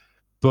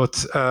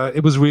 But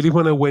it was really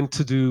when I went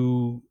to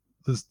do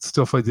the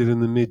stuff I did in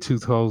the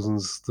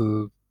mid-2000s,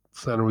 the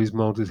Flannery's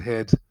Mounted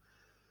Head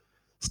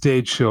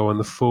stage show and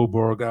the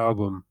Faubourg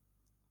album,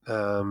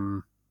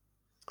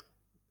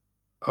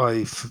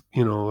 I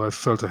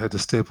felt I had to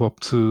step up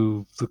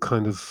to the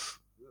kind of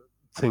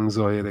things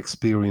I had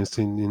experienced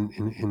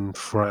in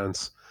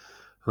France.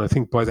 And I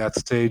think by that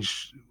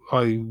stage,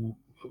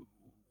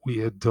 we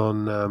had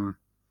done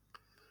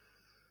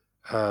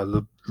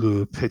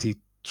Le Petit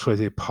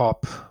Traité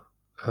Pop.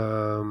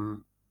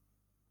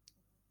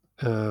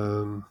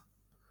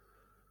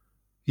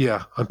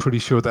 Yeah, I'm pretty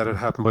sure that had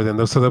happened by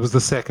then. So that was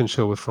the second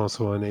show with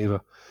Francois and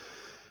Eva.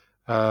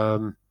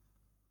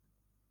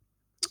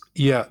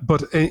 Yeah,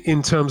 but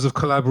in terms of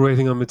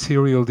collaborating on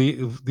material,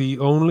 the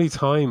only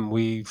time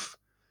we've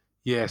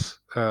yet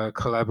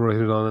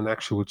collaborated on an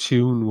actual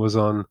tune was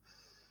on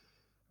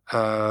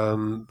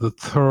the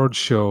third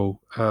show,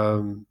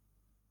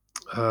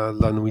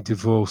 La Nuit de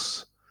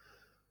Vos,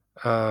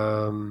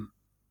 on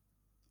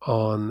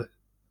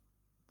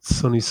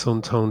Sunny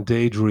Suntown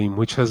Daydream,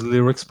 which has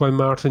lyrics by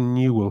Martin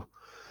Newell,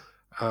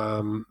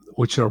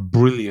 which are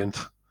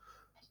brilliant,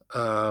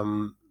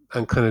 and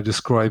kind of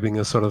describing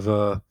a sort of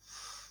a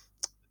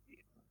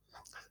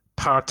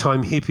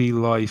part-time hippie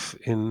life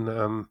in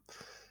the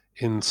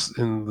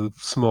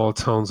small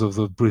towns of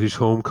the British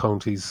home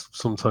counties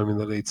sometime in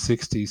the late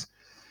 60s.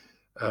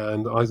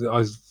 And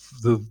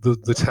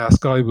the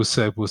task I was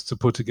set was to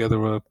put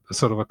together a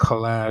sort of a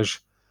collage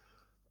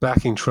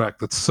backing track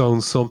that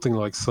sounds something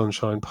like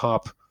Sunshine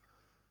Pop,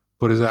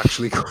 but is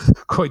actually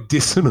quite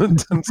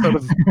dissonant and sort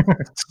of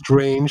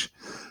strange.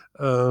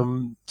 I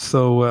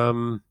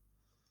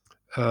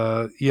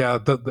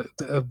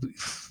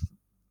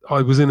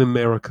was in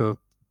America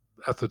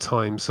at the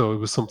time, so it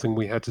was something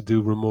we had to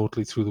do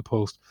remotely through the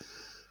post.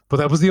 But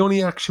that was the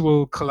only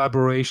actual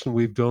collaboration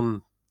we've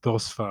done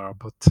thus far.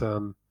 But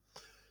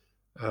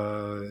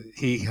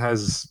he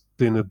has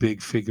been a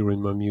big figure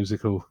in my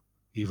musical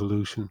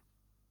evolution.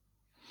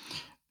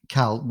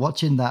 Cal,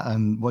 watching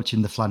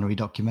the Flannery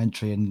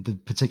documentary and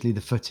particularly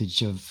the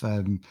footage of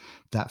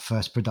that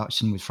first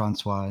production with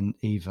Francois and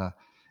Eva,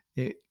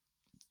 it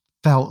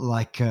felt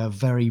like a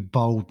very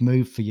bold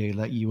move for you.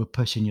 Like you were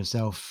pushing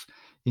yourself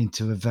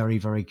into a very,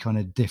 very kind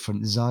of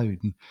different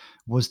zone.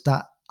 Was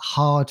that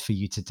hard for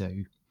you to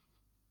do,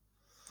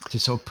 to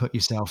sort of put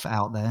yourself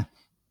out there?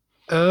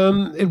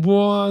 It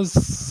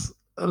was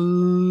a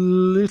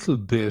little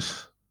bit.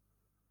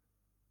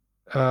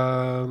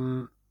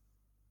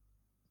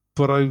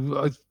 But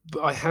I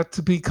had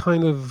to be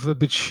kind of a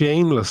bit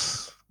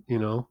shameless,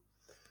 and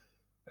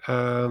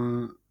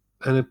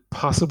it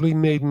possibly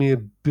made me a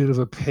bit of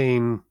a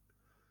pain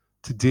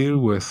to deal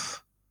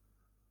with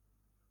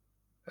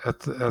at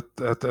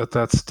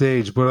that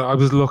stage. But I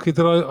was lucky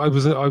that I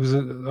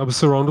was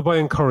surrounded by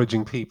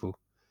encouraging people.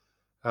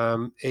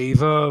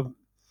 Ava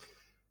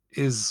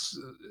is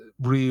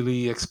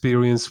really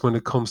experienced when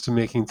it comes to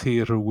making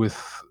theatre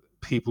with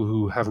people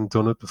who haven't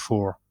done it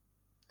before.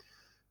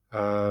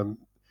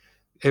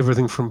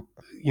 Everything from,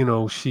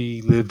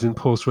 she lived in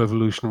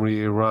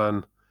post-revolutionary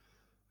Iran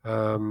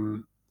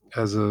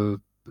as a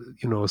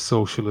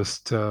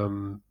socialist.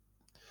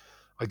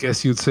 I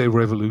guess you'd say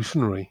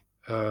revolutionary,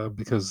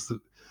 because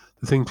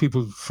the thing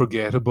people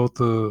forget about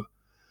the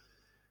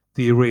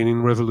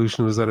Iranian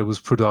Revolution was that it was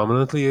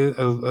predominantly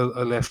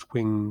a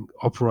left-wing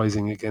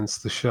uprising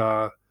against the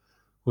Shah,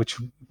 which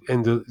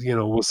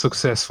was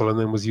successful and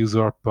then was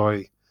usurped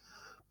by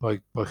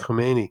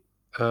Khomeini.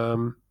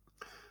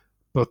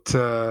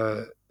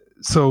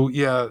 So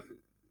yeah,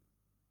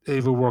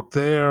 Ava worked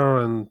there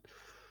and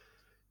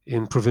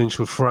in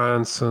provincial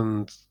France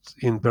and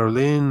in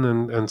Berlin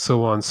and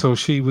so on. So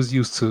she was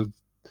used to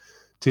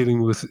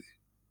dealing with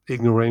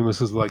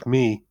ignoramuses like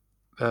me,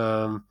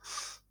 and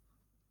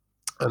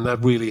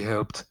that really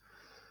helped.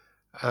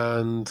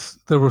 And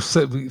there were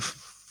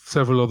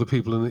several other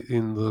people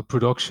in the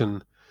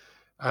production,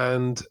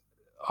 and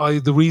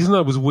the reason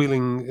I was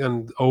willing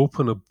and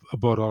open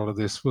about all of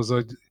this was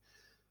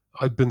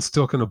I'd been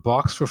stuck in a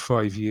box for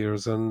 5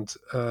 years, and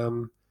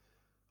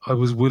I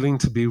was willing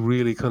to be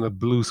really kind of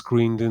blue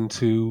screened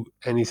into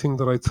anything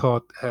that I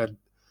thought had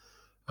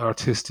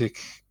artistic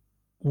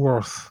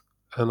worth,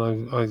 and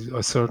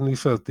I certainly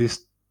felt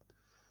this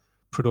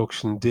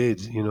production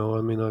did.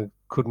 I mean, I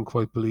couldn't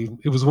quite believe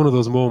it. Was one of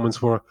those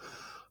moments where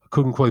I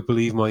couldn't quite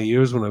believe my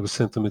ears when I was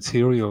sent the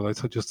material. I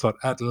just thought,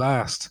 at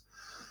last,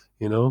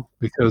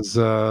 because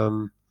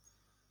one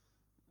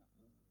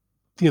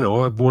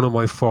of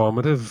my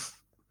formative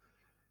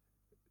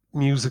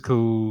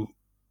musical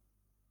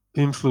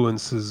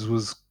influences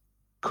was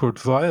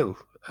Kurt Weill,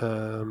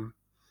 and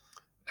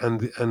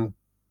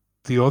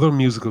the other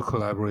musical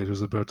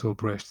collaborators of Bertolt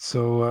Brecht.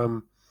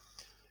 So,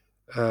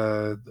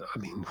 I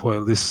mean,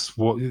 while this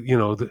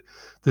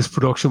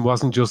production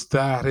wasn't just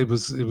that, it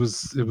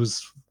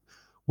was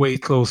way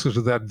closer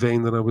to that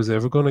vein than I was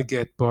ever going to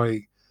get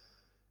by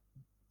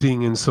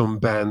being in some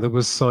band that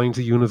was signed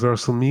to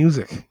Universal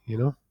Music.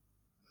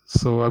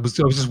 So I was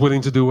just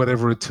willing to do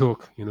whatever it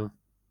took,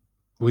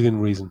 within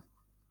reason,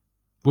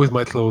 with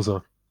my clothes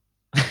on.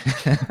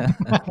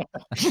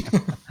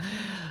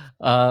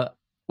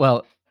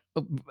 Well,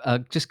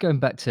 just going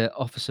back to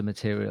Officer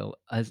Material,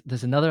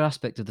 there's another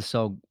aspect of the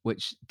song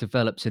which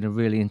develops in a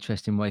really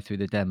interesting way through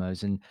the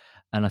demos, and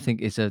I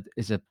think is a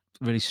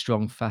really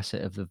strong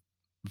facet of the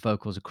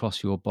vocals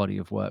across your body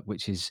of work,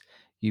 which is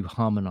you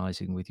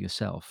harmonizing with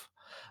yourself,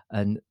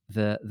 and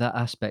that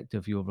aspect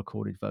of your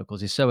recorded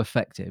vocals is so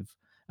effective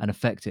and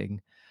affecting,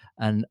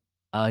 and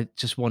I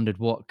just wondered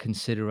what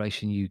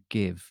consideration you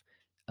give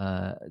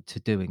to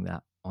doing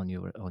that on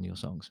your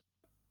songs.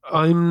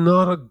 I'm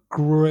not a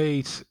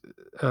great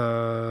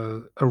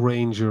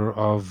arranger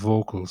of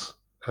vocals,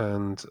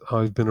 and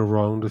I've been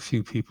around a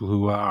few people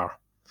who are,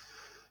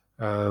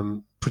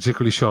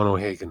 particularly Sean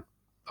O'Hagan,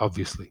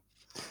 obviously.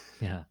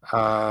 Yeah.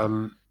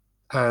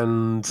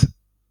 And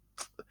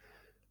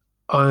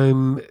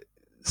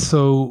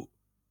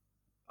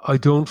I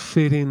don't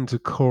fit into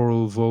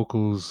choral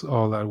vocals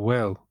all that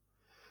well.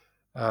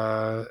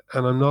 And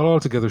I'm not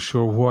altogether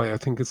sure why. I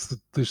think it's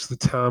there's the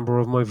timbre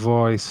of my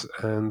voice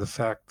and the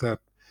fact that,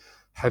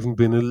 having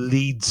been a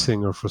lead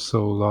singer for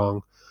so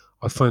long,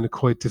 I find it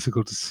quite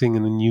difficult to sing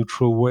in a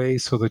neutral way,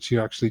 so that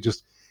you actually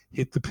just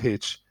hit the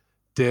pitch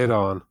dead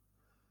on,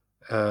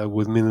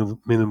 with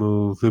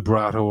minimal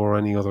vibrato or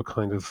any other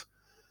kind of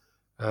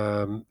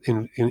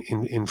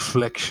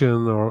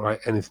inflection or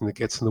anything that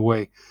gets in the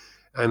way.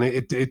 And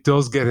it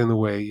does get in the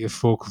way if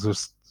vocals are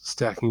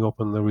stacking up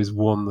and there is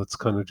one that's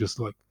kind of just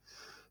like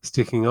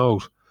sticking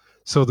out.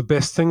 So the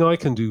best thing I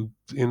can do,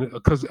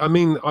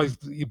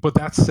 but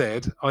that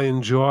said, I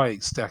enjoy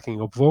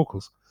stacking up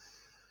vocals.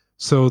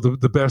 So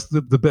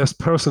the best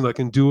person I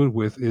can do it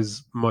with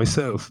is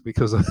myself,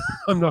 because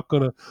I'm not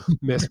going to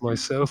mess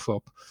myself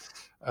up.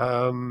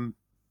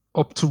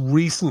 Up to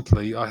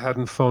recently, I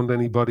hadn't found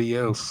anybody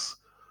else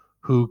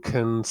who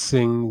can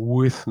sing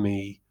with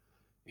me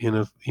in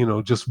a,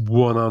 just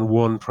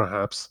one-on-one,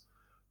 perhaps,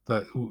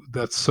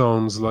 that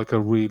sounds like a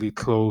really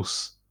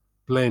close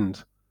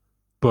blend,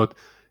 but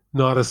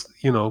not as,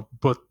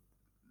 but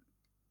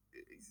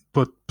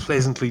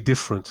pleasantly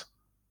different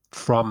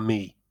from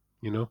me.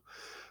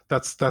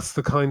 That's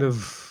the kind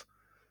of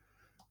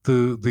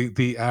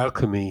the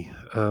alchemy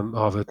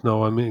of it.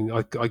 No, I mean,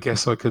 I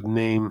guess I could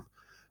name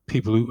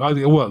people who,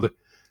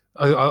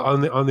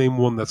 I'll name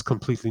one that's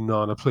completely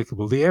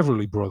non-applicable: the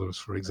Everly Brothers,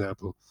 for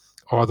example,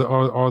 or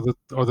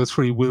the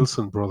three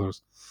Wilson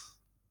brothers,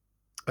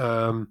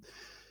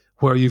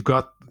 where you've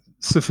got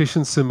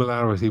sufficient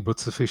similarity but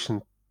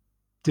sufficient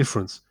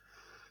difference.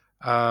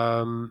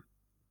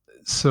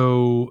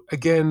 So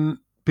again,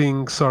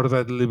 being sort of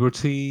at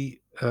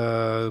liberty,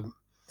 and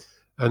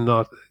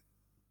not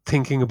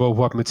thinking about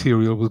what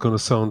material was going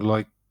to sound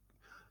like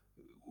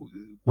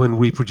when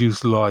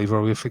reproduced live,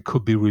 or if it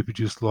could be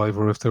reproduced live,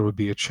 or if there would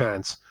be a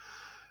chance.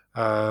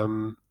 I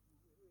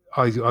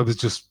was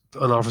just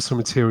on Officer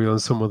Material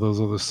and some of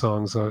those other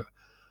songs. I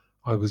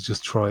was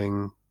just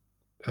trying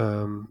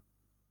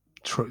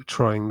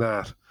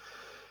that.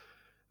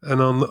 And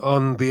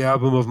on the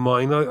album of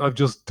mine,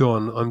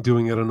 I'm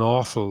doing it an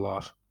awful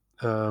lot,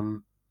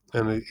 and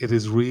it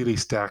is really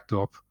stacked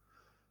up,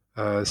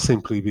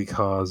 simply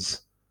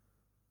because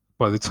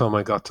by the time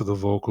I got to the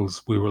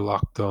vocals, we were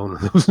locked down,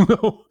 and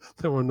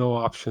there were no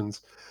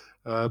options.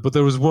 But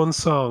there was one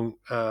song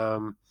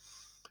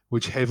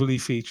which heavily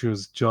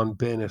features John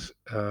Bennett,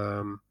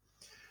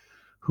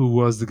 who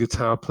was the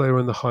guitar player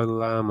in the High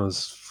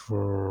Llamas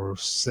for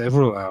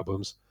several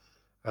albums,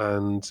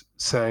 and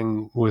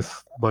sang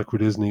with Mike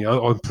Disney.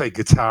 I played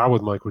guitar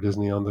with Mike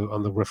Disney on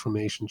the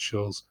Reformation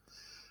shows,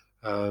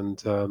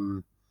 and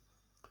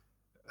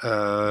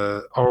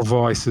our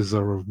voices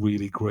are a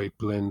really great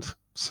blend.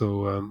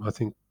 So I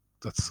think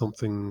that's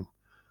something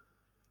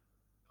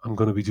I'm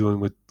going to be doing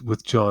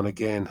with John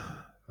again.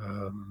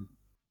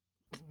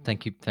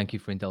 Thank you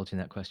for indulging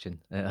that question.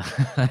 I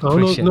Oh, no,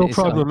 appreciate no it.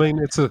 problem. I mean,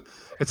 it's a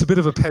bit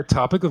of a pet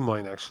topic of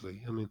mine,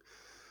 actually. I mean,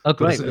 Oh,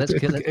 but great. Let's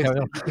carry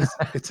on.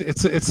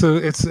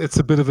 it's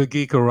a bit of a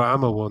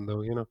geekorama one,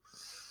 though, you know.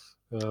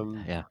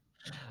 Yeah.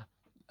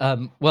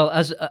 Well,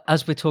 as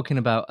we're talking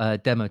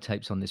about demo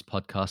tapes on this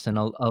podcast, and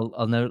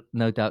I'll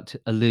no doubt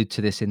allude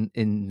to this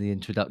in the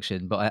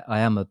introduction, but I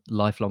am a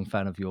lifelong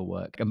fan of your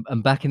work.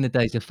 And back in the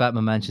days of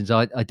Fatma Mansions,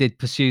 I did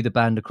pursue the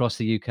band across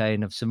the UK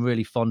and have some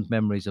really fond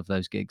memories of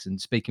those gigs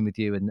and speaking with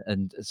you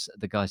and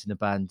the guys in the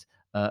band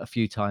a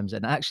few times,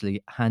 and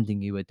actually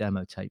handing you a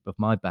demo tape of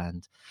my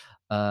band.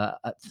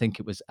 I think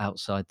it was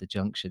Outside the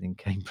Junction in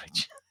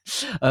Cambridge.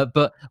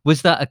 But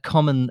was that a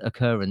common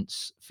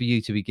occurrence for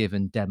you to be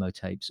given demo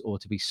tapes or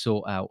to be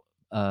sought out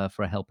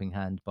for a helping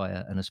hand by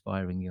an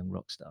aspiring young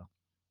rock star?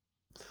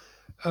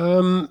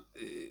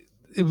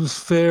 It was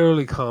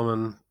fairly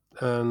common,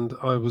 and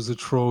I was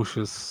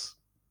atrocious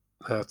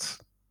at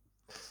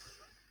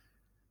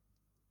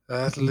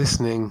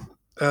listening,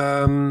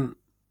 or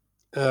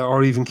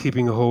even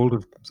keeping a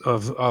hold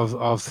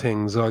of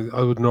things.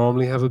 I would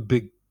normally have a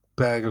big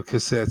bag of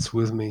cassettes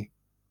with me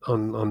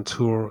on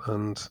tour,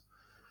 and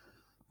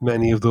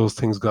many of those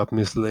things got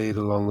mislaid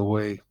along the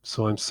way.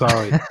 So I'm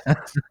sorry. Not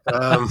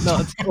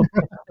at all.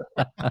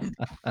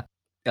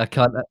 I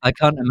can't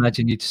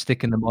imagine you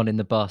sticking them on in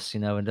the bus,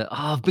 and "Oh,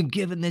 I've been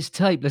given this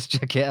tape, let's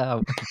check it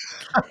out."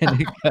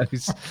 And it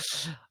goes.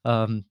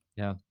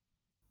 Yeah.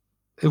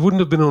 It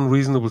wouldn't have been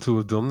unreasonable to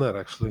have done that,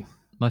 actually.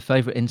 My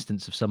favorite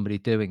instance of somebody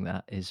doing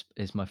that is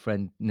my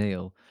friend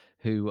Neil,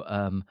 who,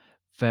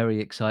 very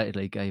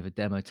excitedly gave a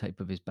demo tape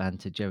of his band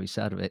to Jerry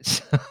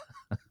Sadowitz.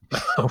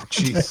 Oh,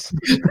 jeez.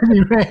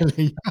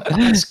 Really?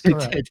 That's He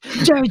great. did.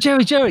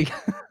 "Jerry!"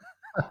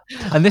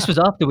 And this was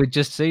after we'd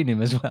just seen him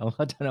as well.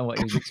 I don't know what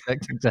he was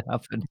expecting to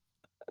happen.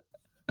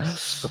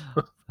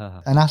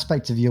 An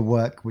aspect of your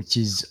work which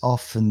is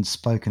often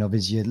spoken of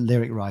is your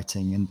lyric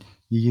writing and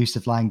your use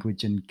of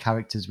language and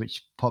characters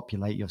which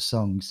populate your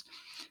songs.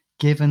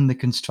 Given the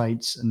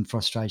constraints and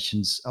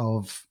frustrations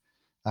of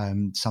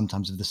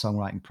sometimes of the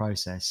songwriting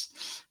process,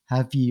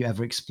 have you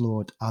ever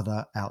explored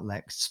other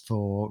outlets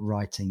for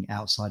writing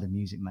outside of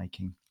music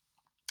making?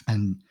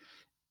 And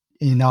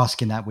in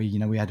asking that,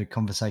 we had a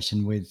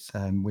conversation with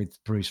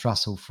Bruce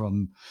Russell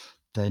from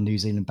the New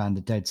Zealand band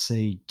The Dead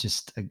Sea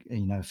just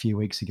a few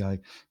weeks ago,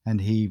 and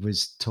he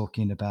was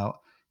talking about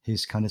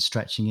his kind of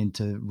stretching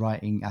into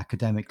writing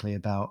academically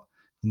about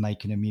the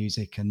making of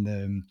music and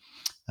the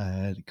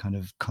kind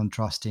of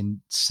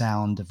contrasting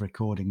sound of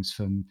recordings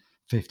from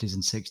 50s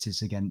and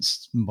 60s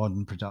against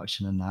modern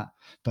production and that.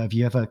 But have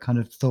you ever kind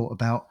of thought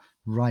about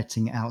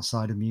writing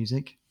outside of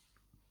music?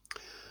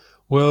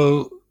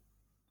 Well,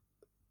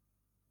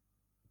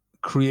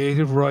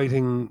 creative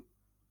writing,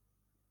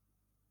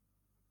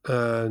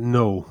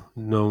 no,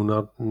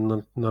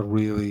 not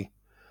really.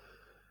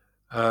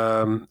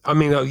 I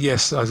mean,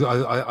 yes,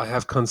 I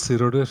have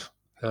considered it,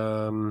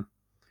 and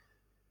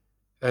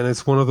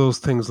it's one of those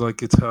things like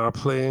guitar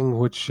playing,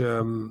 which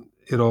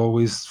it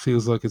always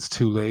feels like it's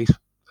too late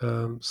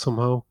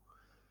somehow.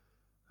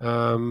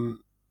 I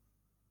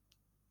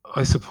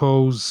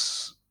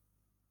suppose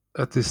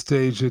at this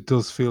stage it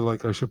does feel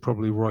like I should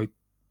probably write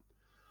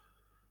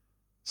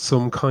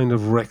some kind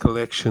of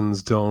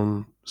recollections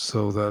down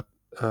so that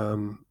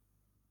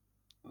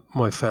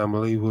my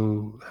family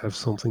will have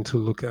something to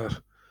look at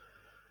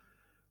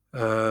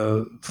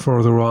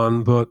further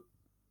on. But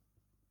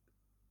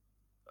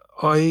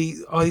I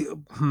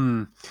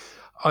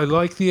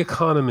like the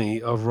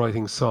economy of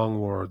writing song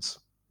words.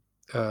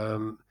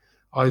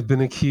 I've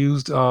been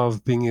accused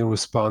of being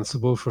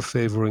irresponsible for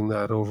favoring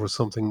that over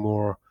something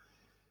more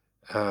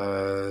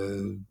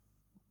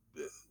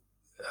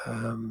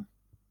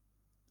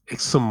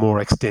some more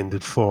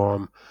extended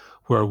form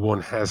where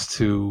one has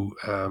to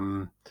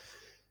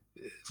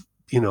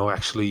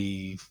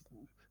actually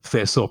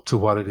fess up to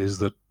what it is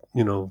that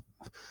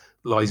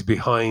lies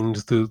behind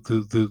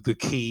the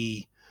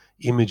key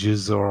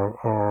images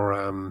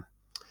or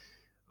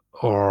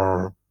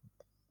or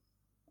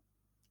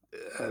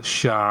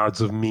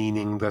shards of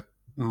meaning that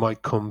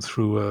might come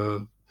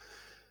through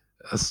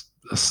a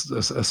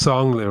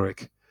song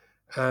lyric.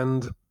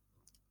 And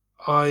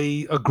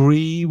I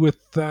agree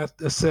with that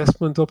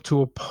assessment up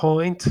to a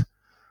point,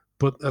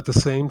 but at the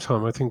same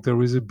time, I think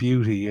there is a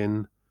beauty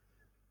in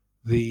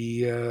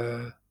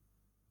the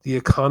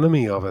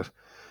economy of it.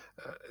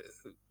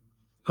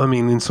 I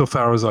mean,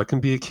 insofar as I can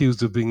be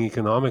accused of being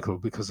economical,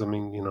 because I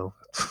mean,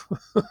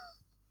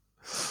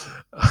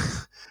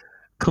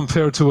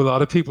 compared to a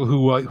lot of people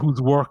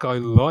whose work I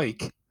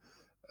like,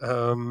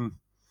 um,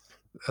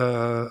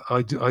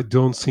 I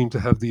don't seem to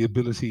have the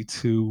ability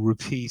to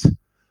repeat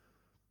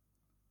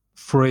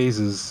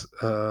phrases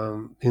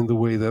in the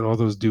way that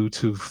others do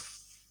to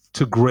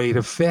great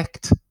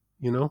effect.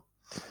 You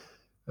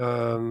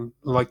know,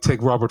 like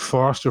take Robert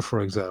Forster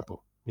for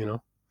example. I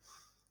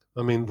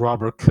mean,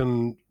 Robert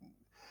can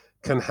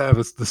have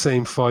the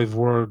same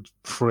 5-word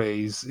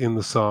phrase in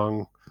the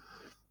song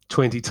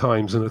 20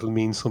 times and it'll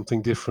mean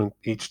something different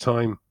each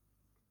time.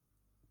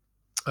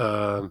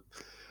 I'm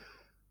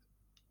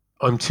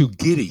too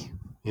giddy,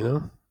 I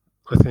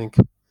think.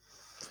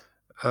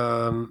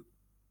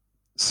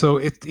 So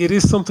it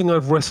is something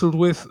I've wrestled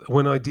with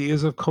when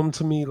ideas have come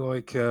to me,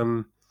 like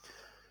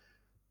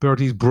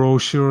Bertie's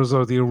brochures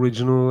or the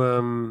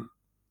original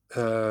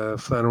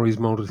Flannery's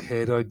Mounted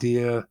Head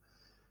idea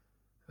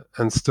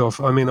and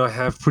stuff. I mean, I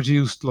have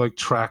produced like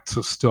tracts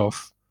of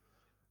stuff,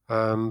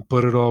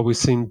 but it always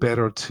seemed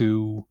better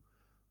to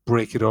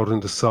break it out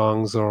into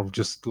songs or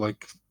just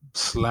like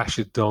slash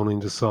it down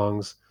into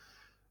songs.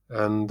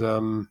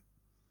 And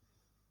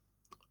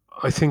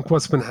I think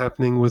what's been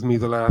happening with me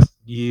the last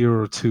year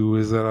or two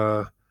is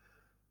that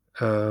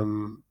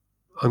I'm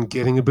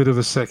getting a bit of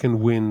a second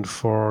wind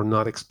for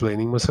not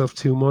explaining myself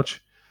too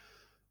much,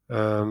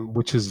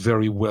 which is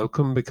very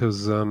welcome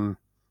because I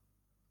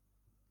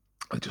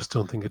just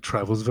don't think it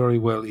travels very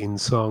well in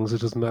songs.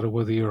 It doesn't matter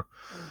whether you're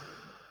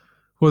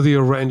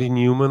Randy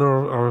Newman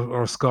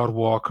or Scott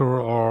Walker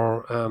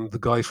or the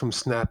guy from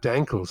Snapped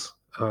Ankles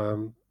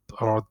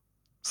or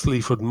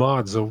Sleaford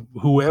Mods or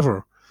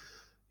whoever.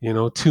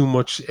 Too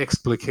much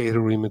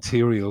explicatory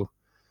material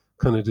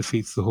kind of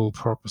defeats the whole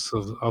purpose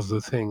of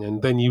the thing.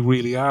 And then you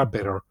really are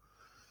better,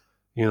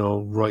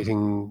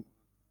 writing,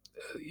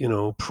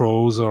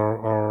 prose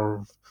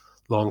or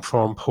long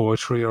form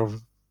poetry or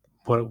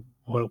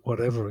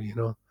whatever. I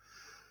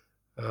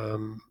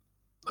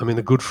mean,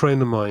 a good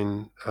friend of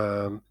mine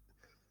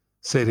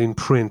said in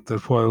print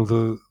that while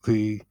the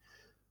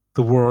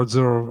words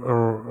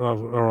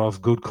are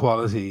of good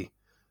quality,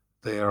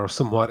 they are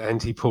somewhat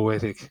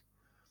anti-poetic.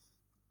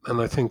 And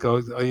I think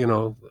I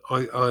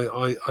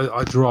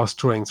draw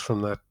strength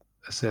from that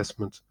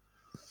assessment.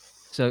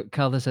 So,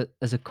 Carl, there's a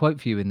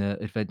quote for you in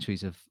the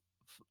Adventures of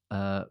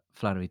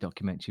Flannery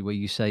documentary where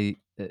you say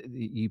that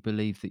you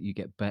believe that you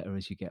get better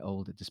as you get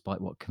older,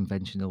 despite what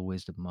conventional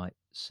wisdom might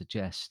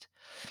suggest.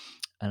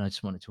 And I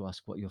just wanted to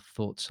ask what your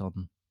thoughts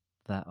on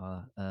that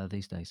are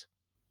these days.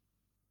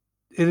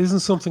 It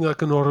isn't something I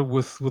can utter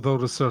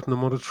without a certain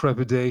amount of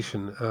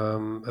trepidation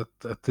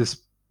at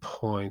this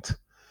point.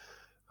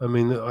 I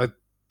mean, I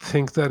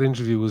think that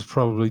interview was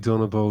probably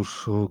done about,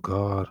 oh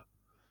God,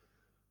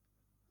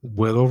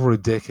 well over a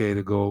decade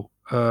ago.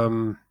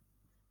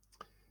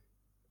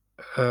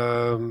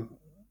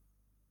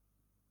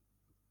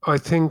 I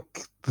think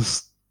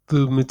the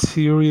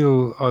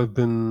material I've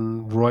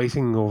been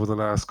writing over the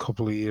last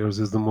couple of years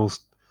is the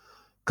most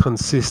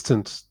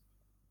consistent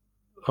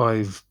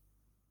I've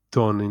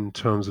done in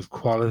terms of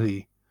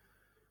quality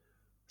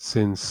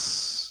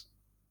since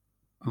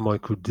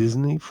Micro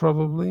Disney,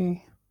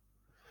 probably.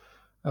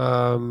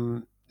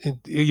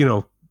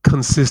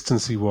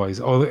 Consistency wise,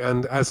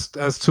 and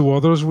as to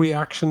others'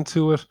 reaction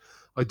to it,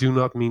 I do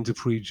not mean to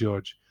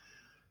prejudge.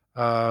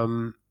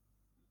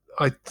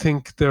 I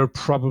think there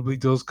probably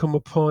does come a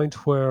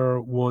point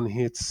where one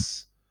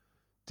hits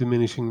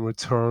diminishing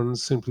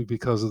returns simply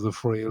because of the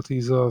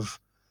frailties of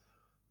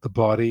the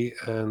body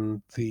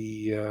and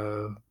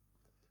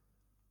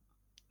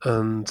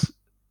and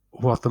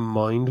what the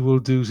mind will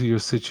do to your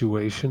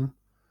situation.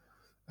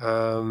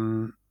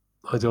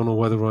 I don't know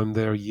whether I'm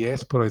there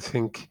yet, but I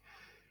think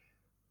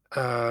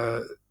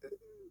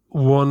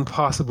one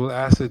possible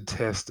acid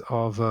test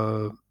of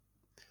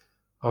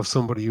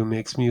somebody who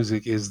makes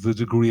music is the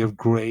degree of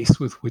grace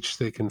with which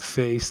they can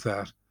face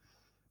that,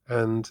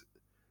 and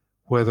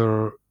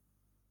whether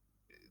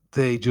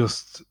they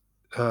just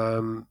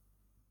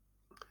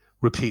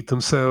repeat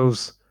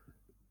themselves,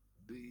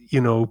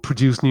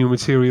 produce new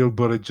material,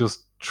 but it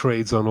just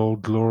trades on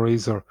old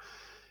glories, or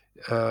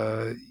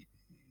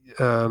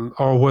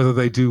whether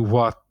they do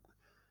what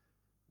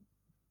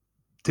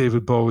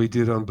David Bowie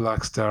did on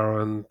Black Star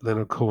and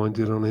Leonard Cohen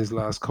did on his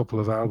last couple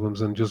of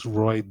albums, and just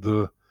ride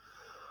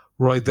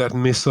that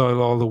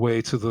missile all the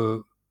way to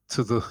the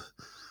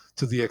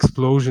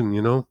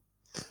explosion.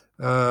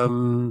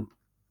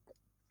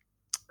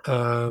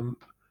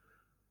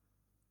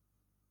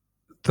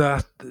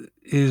 That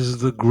is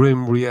the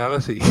grim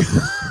reality.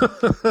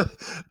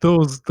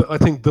 I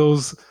think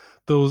those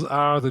those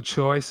are the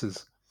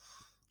choices.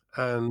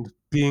 And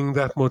being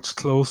that much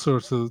closer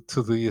to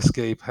the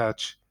escape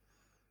hatch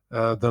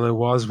than I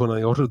was when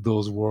I uttered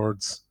those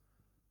words,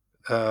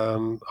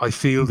 I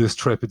feel this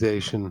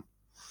trepidation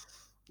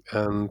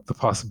and the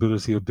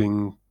possibility of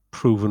being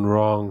proven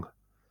wrong,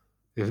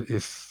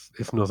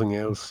 if nothing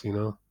else, you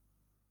know.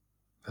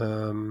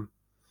 Um,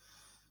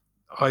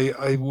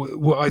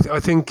 I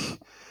think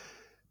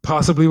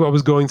possibly what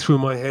was going through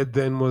my head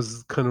then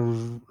was kind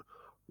of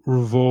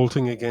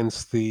revolting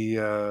against the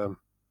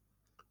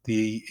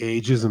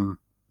ageism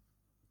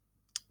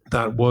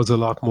that was a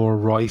lot more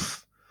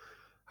rife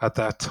at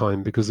that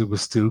time, because it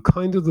was still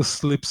kind of the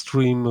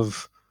slipstream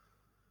of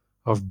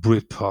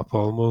Britpop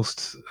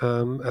almost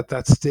at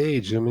that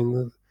stage. I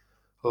mean,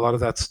 a lot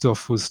of that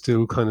stuff was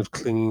still kind of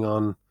clinging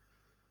on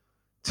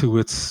to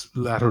its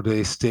latter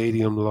day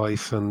stadium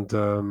life,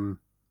 and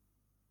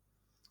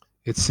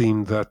it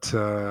seemed that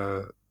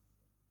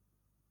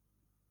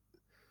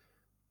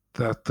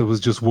there was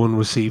just one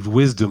received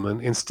wisdom,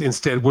 and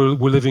instead we're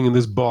living in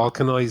this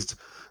balkanized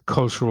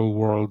cultural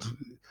world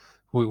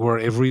where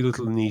every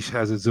little niche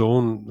has its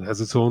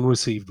own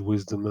received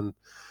wisdom, and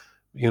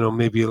you know,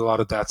 maybe a lot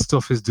of that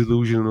stuff is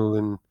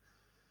delusional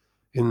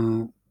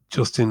in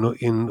just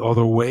in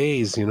other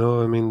ways, you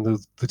know. I mean, the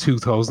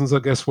 2000s, I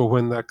guess, were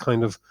when that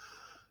kind of,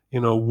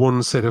 you know,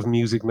 one set of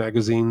music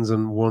magazines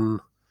and one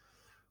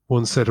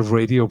set of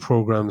radio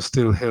programs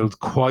still held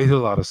quite a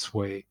lot of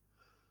sway,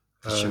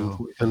 and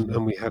Sure.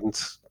 and we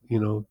hadn't, you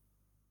know,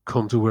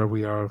 come to where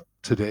we are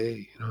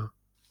today, you know.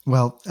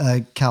 Well,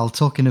 Cal,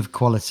 talking of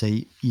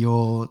quality,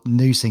 your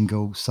new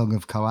single, Song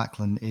of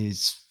Coatlan,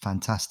 is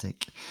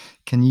fantastic.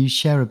 Can you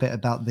share a bit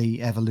about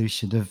the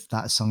evolution of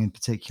that song in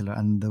particular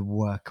and the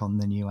work on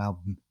the new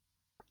album?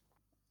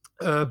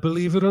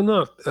 Believe it or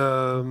not,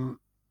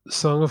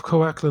 Song of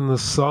Coatlan, the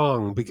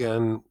song,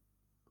 began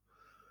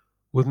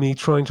with me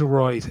trying to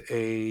write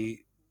a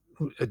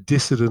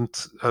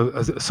dissident,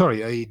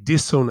 a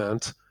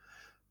dissonant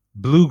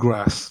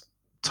bluegrass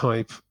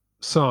type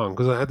song,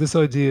 because I had this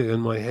idea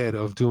in my head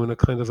of doing a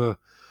kind of a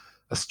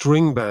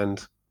string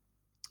band,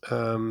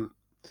 um,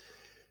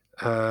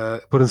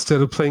 but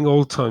instead of playing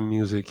old time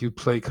music, you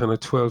play kind of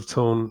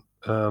 12-tone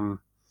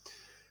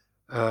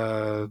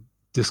uh,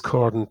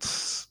 discordant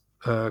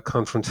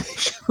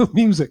confrontational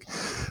music.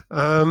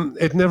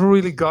 It never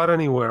really got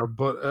anywhere,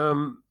 but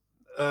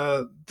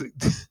uh,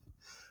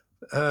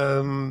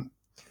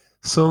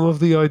 some of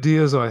the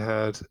ideas I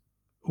had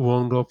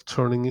wound up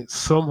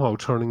somehow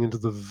turning into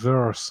the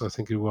verse, I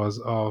think it was,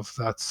 of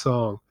that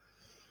song.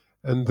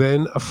 And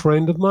then a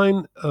friend of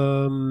mine,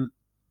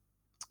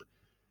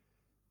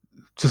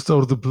 just out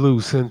of the blue,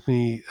 sent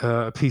me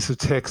a piece of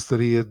text that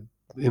he had,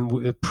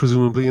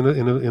 presumably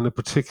in a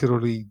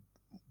particularly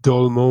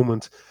dull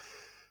moment.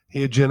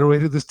 He had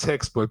generated this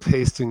text by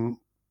pasting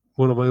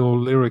one of my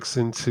old lyrics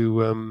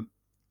into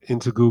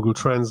Google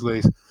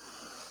Translate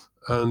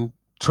and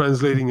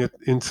translating it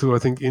into, I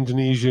think,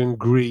 Indonesian,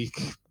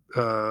 Greek,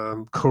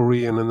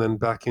 Korean, and then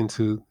back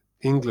into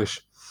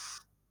English.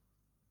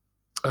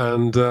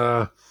 And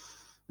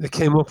it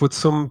came up with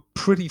some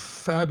pretty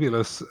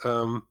fabulous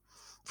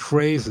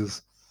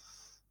phrases.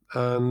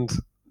 And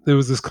there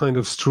was this kind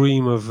of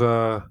stream of,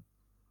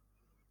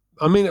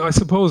 I mean, I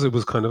suppose it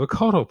was kind of a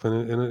caught up in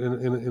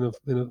a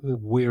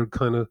weird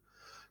kind of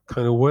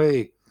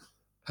way.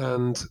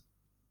 And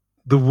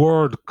the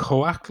word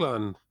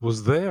Coatlan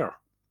was there.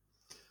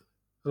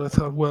 And I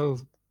thought,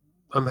 well,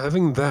 I'm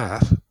having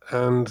that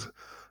and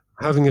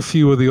having a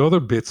few of the other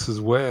bits as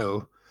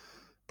well,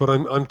 but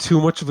I'm too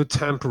much of a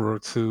tamperer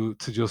to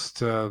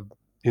just you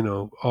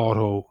know,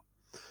 auto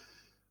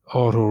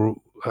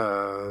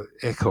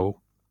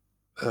echo,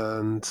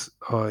 and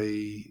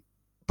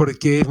but it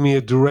gave me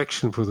a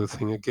direction for the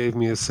thing. It gave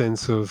me a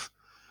sense of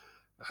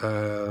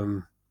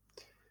um,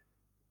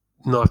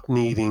 not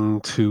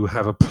needing to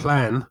have a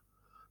plan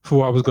for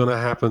what was going to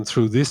happen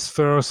through this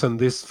verse and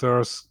this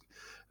verse,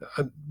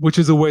 which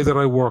is a way that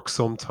I work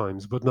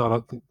sometimes, but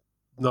not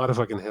if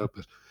I can help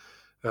it.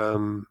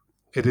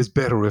 It is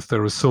better if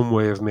there is some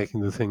way of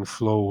making the thing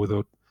flow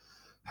without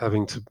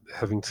having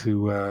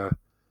to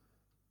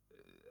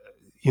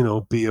you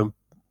know, be a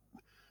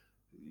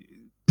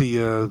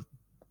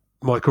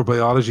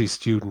microbiology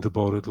student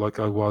about it like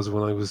I was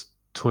when I was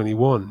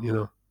 21.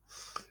 You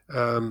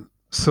know,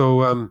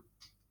 so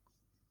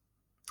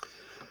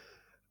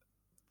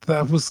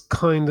that was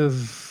kind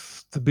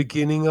of the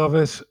beginning of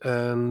it,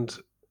 and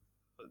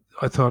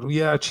I thought,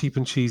 yeah, cheap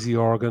and cheesy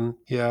organ,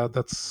 yeah,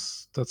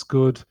 that's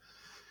good,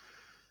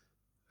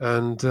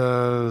 and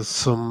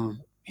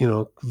some, you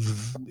know,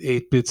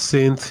 8-bit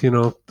synth, you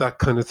know, that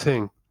kind of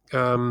thing.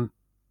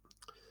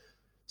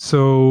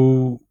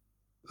 So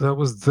that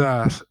was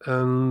that,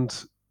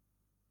 and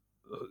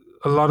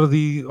a lot of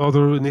the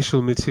other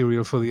initial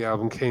material for the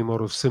album came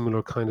out of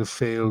similar kind of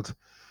failed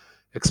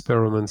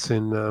experiments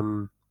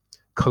in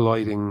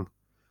colliding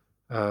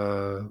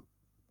uh,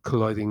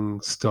 colliding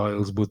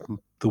styles with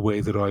the way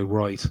that I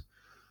write.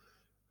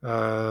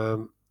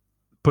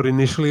 But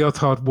initially, I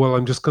thought, well,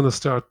 I'm just going to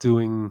start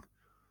doing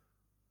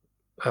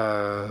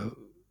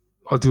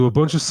I'll do a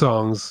bunch of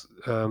songs,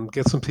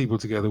 get some people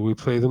together, we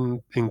play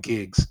them in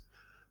gigs,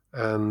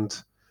 and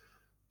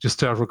just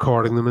start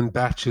recording them in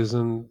batches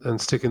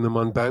and sticking them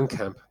on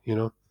Bandcamp,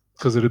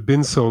 because it had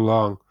been so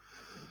long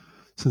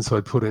since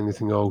I'd put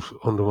anything out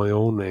under my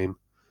own name,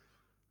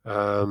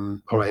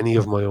 or any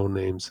of my own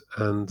names.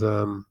 And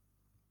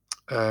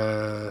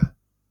that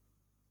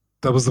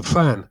was the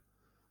plan.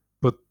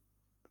 But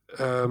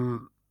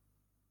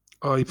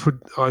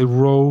I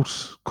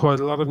wrote quite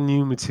a lot of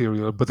new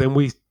material, but then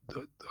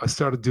I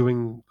started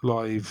doing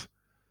live,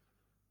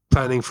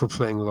 planning for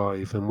playing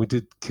live, and we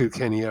did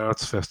Kilkenny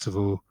Arts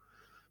Festival,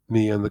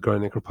 me and the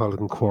Grand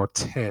Necropolitan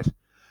Quartet,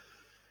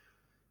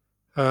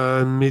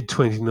 mid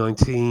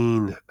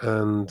 2019,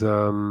 and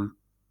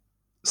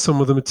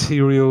some of the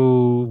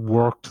material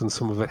worked and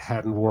some of it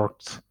hadn't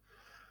worked.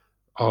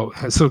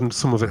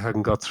 Some of it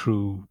hadn't got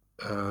through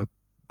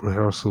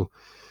rehearsal.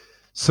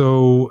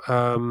 So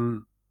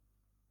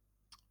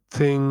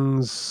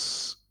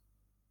things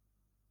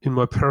in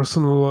my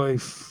personal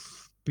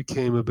life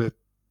became a bit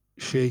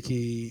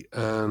shaky,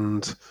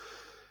 and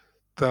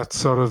that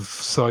sort of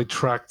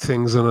sidetracked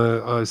things, and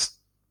I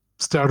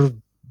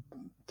started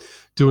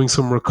doing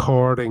some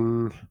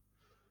recording,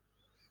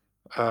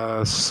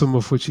 some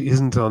of which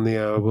isn't on the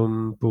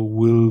album but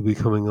will be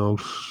coming out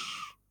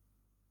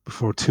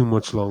before too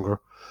much longer.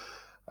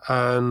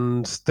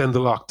 And then the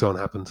lockdown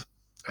happened,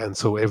 and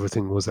so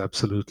everything was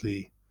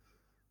absolutely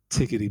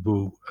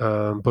tickety-boo.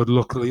 But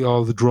luckily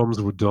all the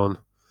drums were done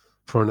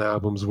for an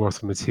album's worth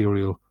of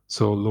material,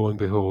 so lo and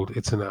behold,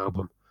 it's an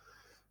album.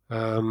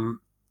 And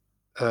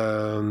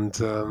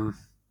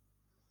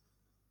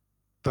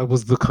that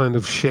was the kind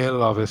of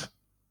shell of it.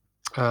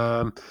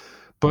 But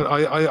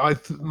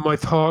my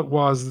thought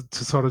was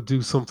to sort of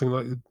do something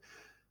like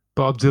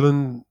Bob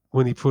Dylan,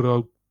 when he put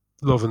out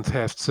Love and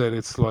Theft, said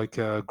it's like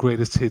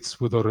greatest hits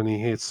without any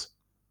hits.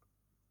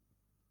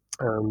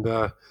 And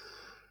that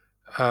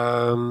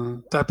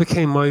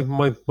became my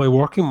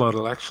working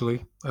model,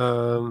 actually.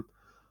 I'm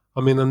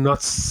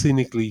not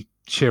cynically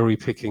cherry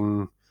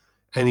picking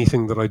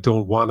anything that I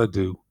don't want to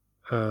do.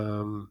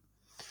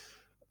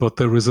 But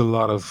there is a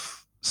lot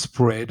of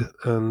spread,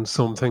 and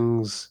some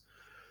things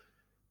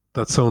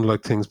that sound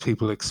like things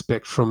people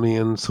expect from me,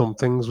 and some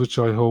things which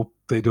I hope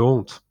they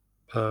don't.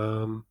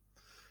 But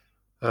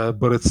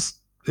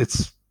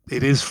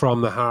it is from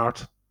the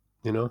heart,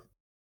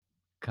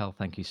 Carl,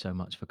 thank you so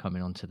much for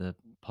coming onto the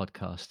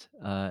podcast.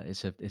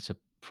 It's a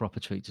proper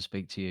treat to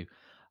speak to you,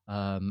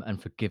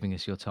 and for giving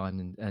us your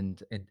time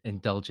and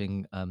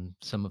indulging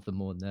some of the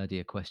more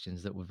nerdier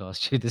questions that we've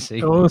asked you this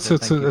evening. Oh, So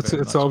thank you very it's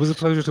much. always a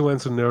pleasure to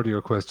answer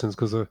nerdier questions,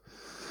 because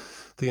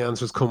the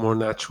answers come more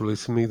naturally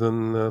to me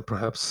than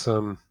perhaps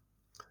some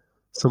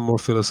more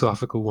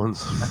philosophical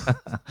ones.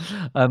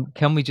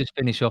 Can we just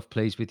finish off,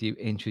 please, with you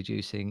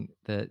introducing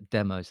the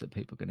demos that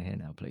people are going to hear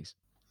now, please?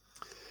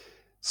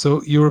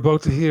 So you're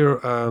about to hear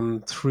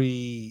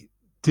 3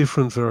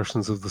 different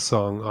versions of the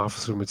song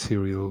Officer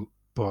Material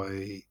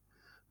by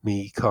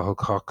me, Cathal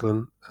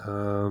Coughlan,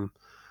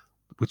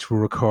 which were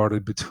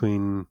recorded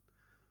between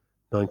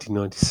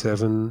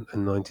 1997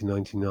 and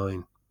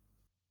 1999.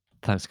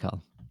 Thanks,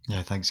 Carl.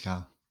 Yeah, thanks,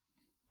 Carl.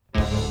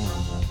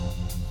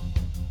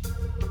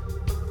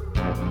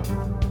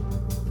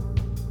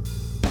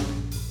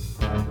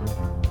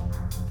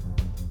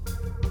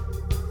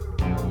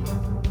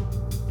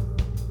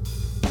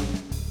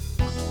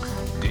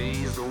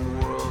 Days the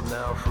world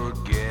now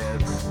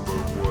forgets,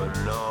 but were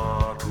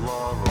not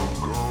long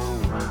ago.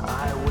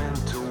 I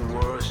went to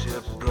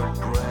worship the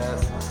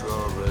breasts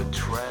of a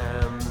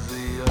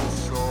transient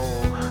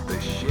soul, the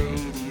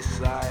shady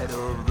side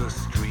of the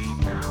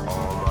street,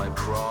 all my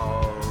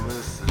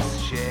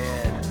promises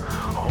shed,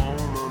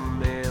 home a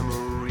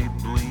memory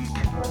bleak,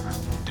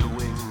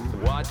 doing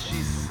what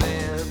she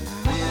said,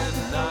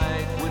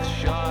 midnight with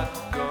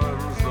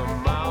shotguns, the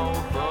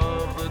mouth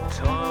of the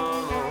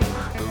tunnel,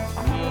 the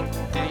Greek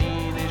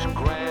Danish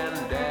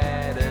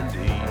granddad and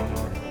he,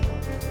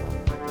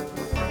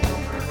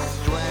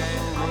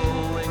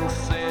 strangling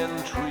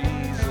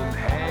sentries and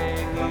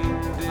hanging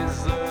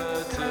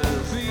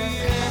deserters, the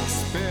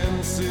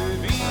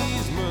expensive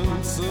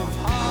easements of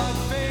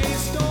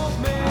hard-faced old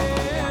men.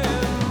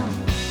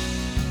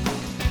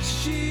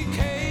 She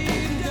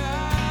came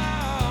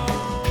down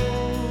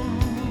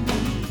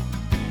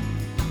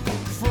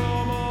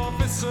from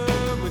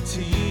officer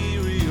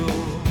material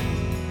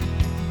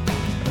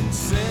and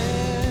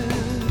said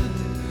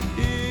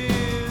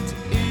it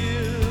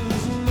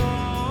is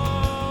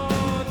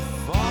not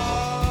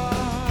far,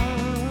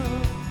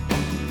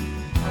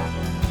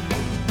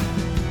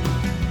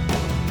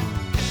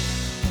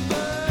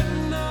 but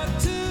not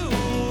to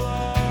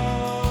love,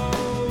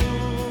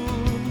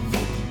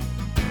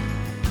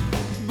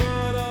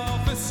 but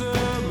officer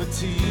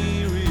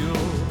material.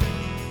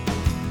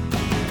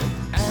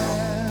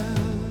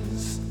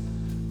 As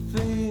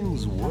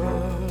things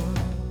were,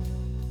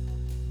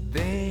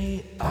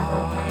 they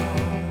are.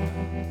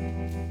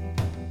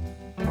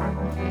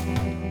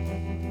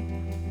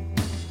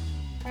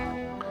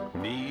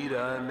 Need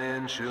I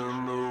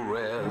mention the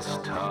rest?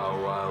 against how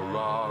I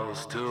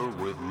lost her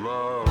with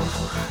love.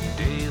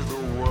 Days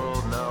the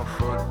world now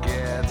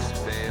forgets,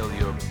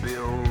 failure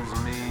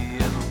builds me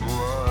in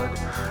blood.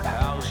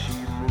 How she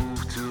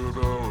moved to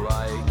the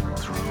light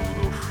through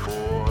the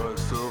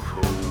force of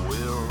her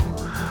will.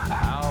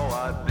 How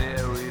I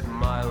buried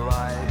my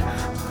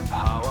life,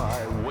 how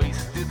I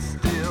wasted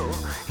still.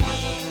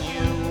 He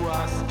knew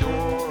our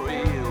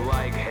story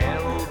like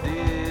hell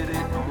did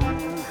it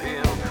move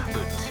him.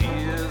 The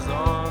tears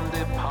on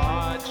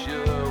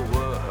departure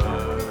were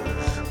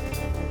hers.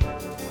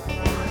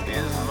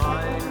 His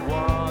mind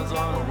was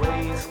on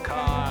race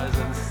cars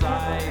and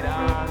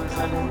sidearms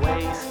and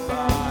waist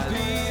bars.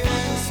 The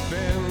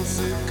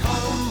expensive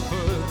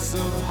comforts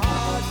of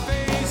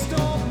hard-faced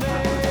old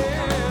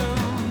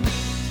men.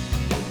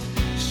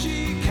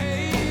 She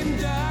came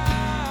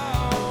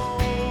down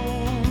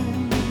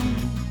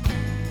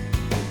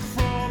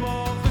from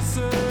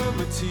officer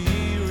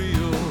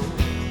material.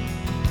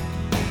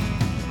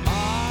 I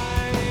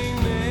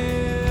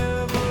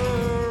never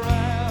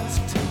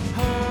asked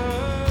her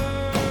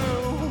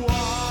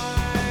why.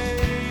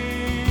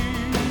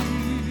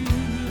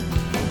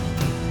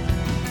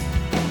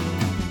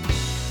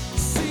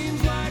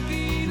 Seems like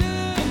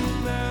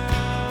Eden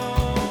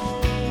now.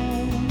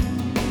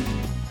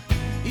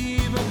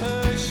 Even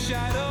her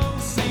shadow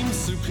seems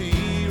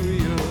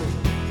superior.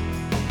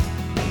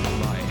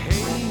 My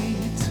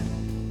hate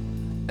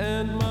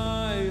and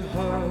my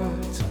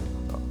hurt,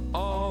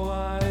 all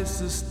I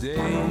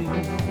sustain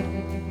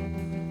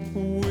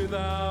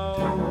without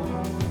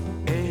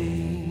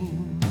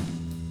aim.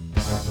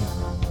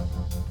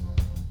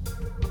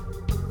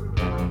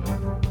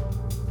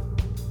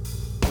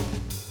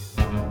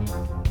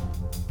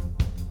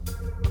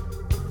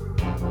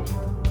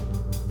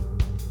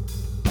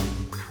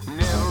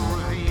 Never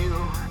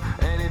reveal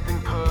anything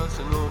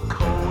personal,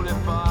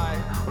 codify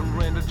and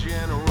render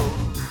general.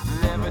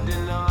 Never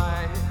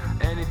deny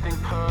anything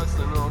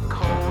personal,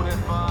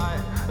 codify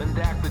and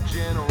act the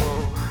general.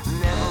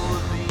 Never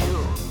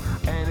reveal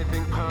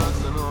anything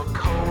personal,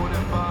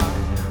 codify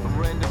and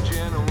render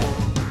general.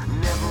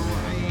 Never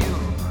reveal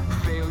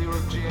failure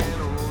of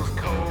generals,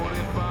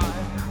 codify,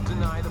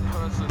 deny the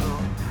personal.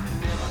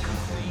 Never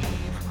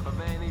conceive of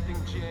anything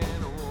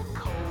general,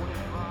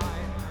 codify,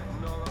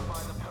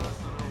 nullify the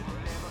personal.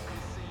 Never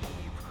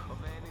conceive of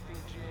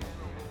anything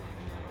general.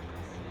 Never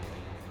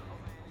conceive of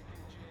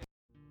anything general.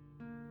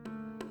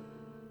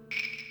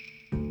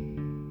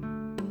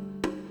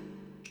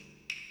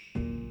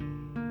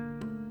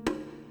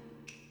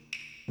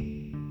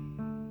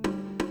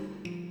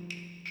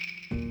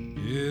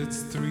 It's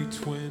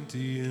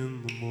 3:20 in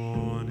the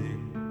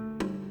morning,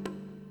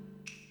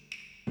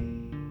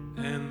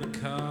 and the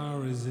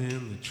car is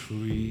in the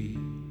tree.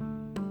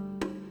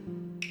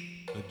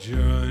 The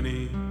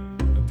journey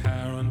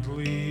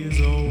apparently is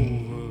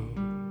over.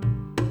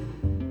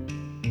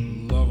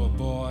 Lover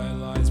boy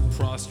lies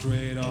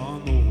prostrate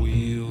on the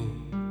wheel.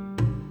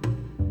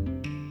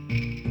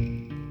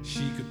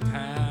 She could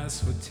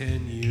pass for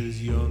 10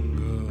 years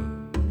younger,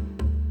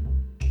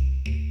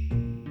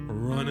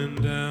 running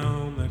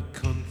down that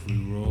country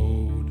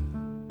road.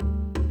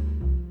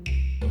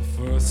 The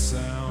first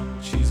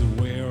sound she's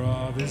aware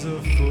of is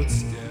her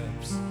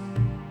footsteps,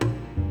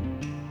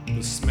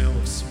 the smell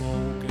of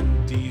smoke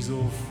and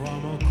diesel from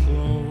her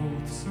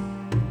clothes.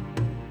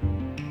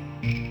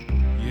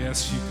 Yes,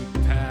 she could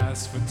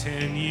pass for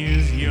 10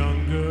 years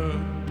younger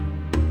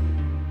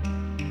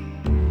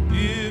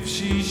if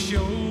she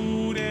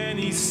showed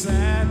any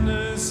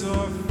sadness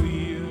or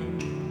fear,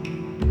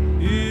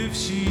 if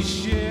she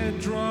shed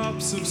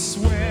drops of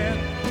sweat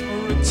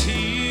or a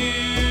tear.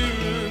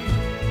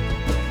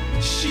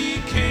 She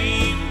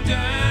came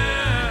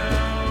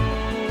down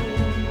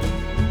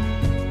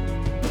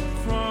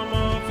from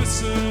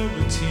officer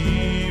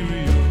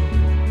material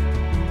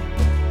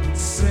and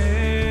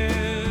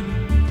said,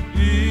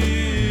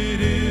 it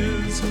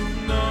is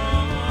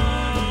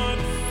not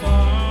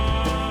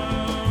far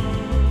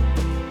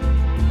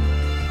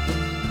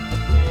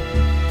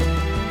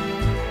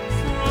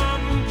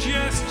from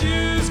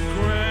gestures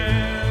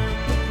grand,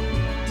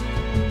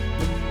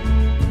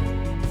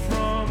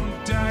 from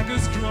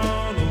daggers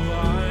drawn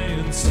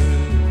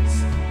alliances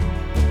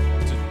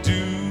to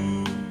do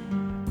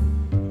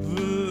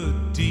the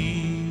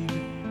deed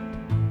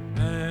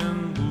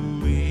and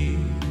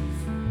believe.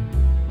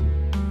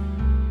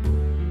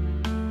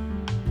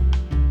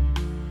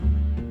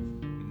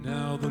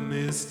 Now the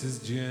mist is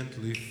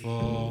gently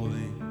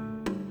falling,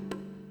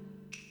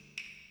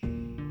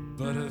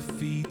 but her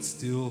feet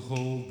still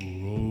hold the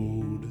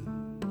road.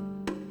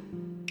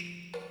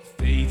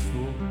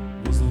 Faithful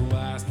was the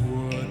last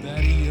word that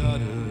he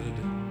uttered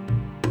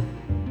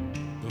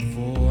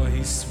before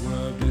he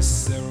swerved his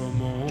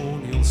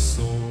ceremonial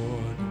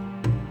sword.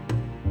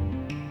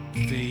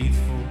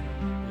 Faithful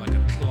like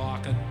a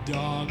clock, a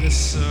dog, a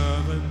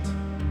servant.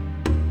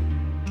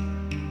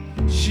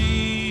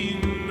 She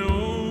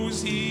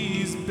knows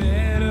he's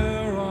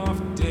better off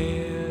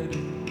dead,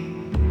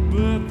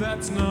 but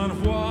that's not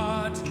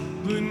what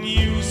the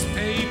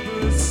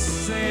newspapers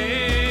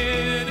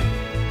said.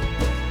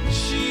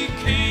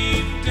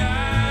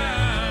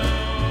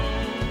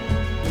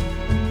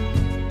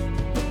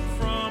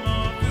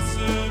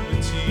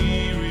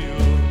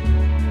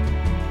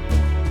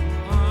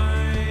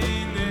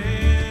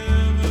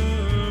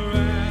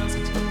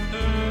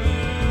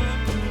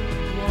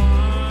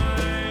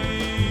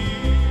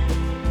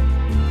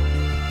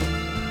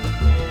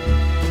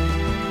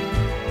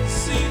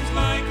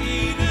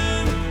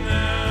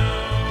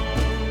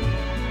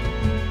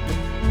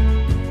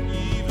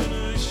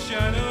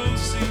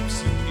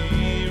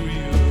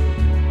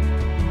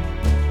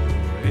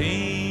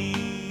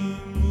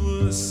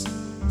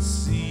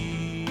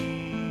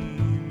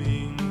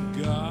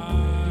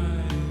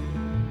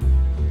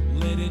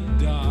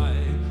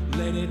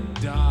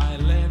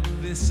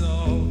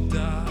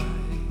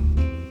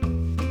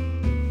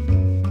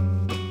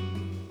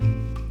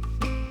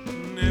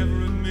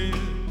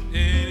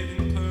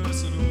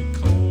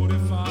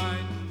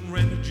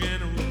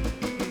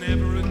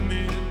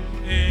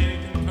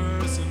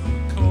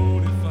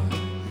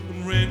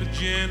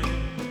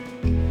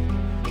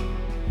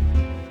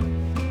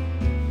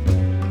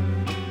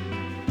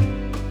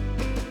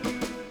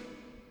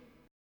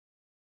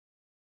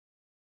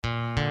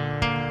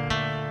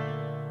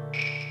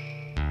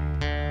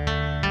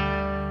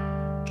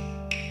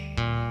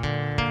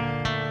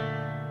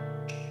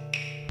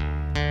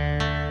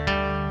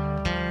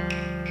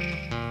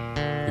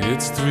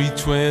 It's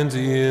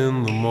 3:20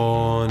 in the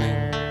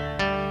morning,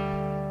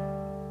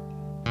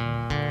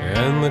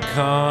 and the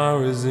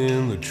car is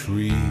in the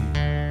tree.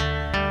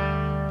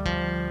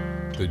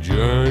 The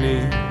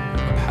journey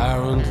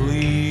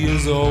apparently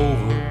is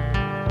over.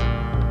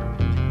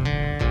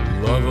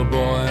 Lover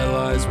boy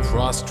lies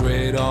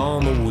prostrate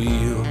on the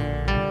wheel.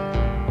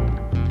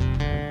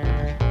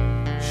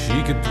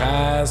 She could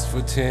pass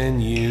for 10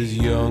 years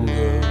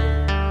younger,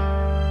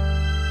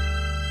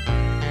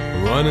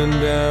 running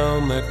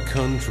down that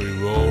country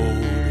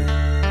road.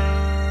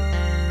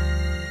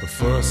 The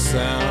first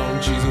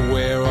sound she's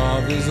aware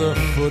of is her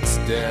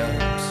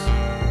footsteps,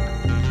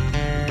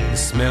 the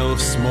smell of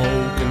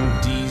smoke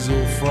and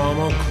diesel from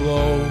her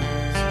clothes.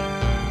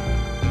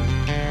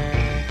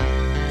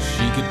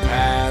 She could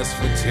pass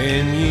for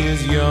 10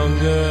 years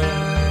younger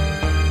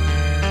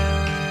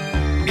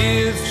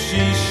if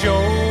she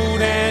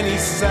showed any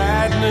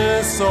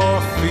sadness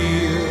or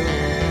fear,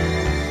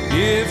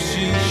 if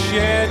she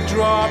shed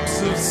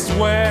drops of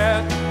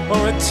sweat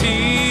or a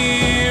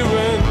tear,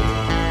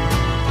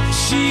 and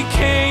she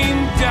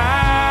came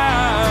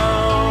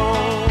down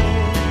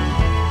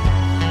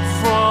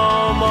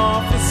from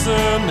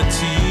officer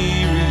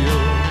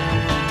material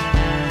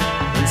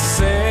and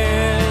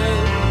said,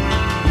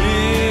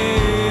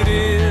 it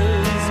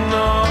is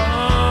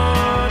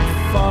not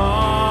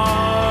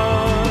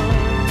far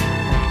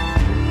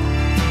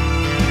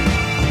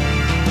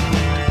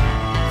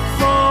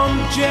from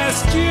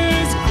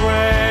gestures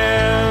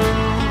grand,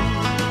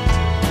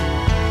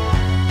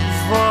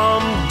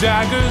 from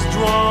daggers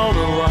drawn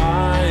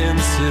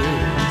alliances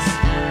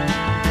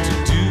to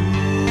do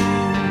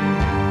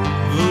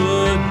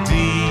the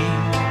deed,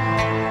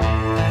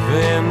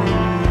 then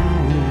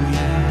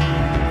leave.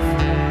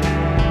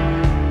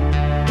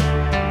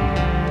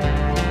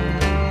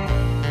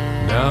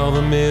 Now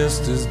the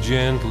mist is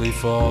gently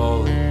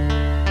falling,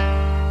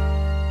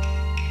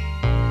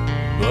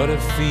 but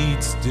her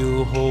feet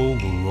still hold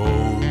the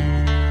road.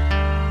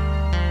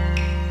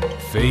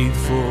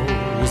 Faithful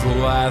was the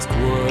last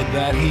word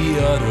that he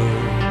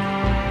uttered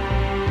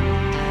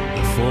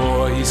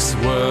before he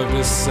swerved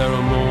his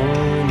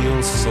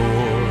ceremonial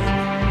sword.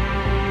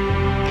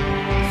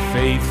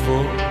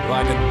 Faithful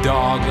like a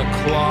dog, a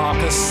clock,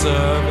 a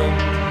servant.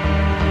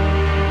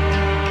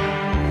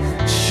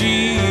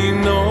 She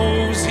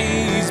knows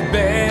he's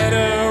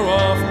better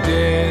off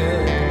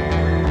dead,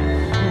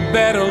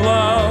 better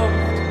loved,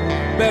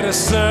 better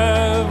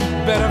served,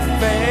 better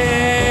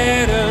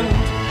fed, and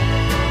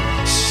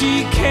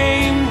she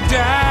came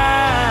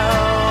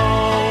down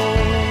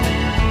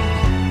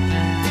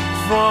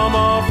from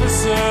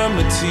officer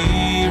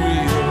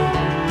material.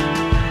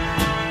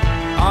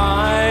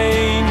 I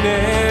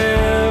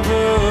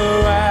never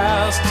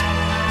asked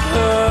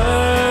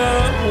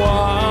her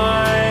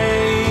why.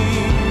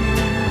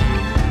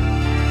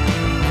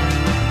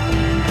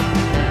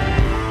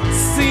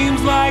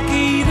 Seems like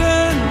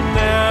Eden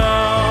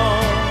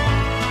now,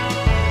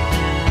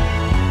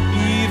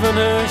 even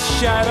her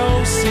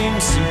shadow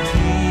seems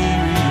superior.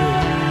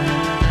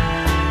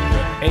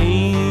 Her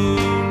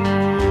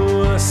aimless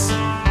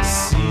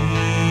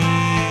seeming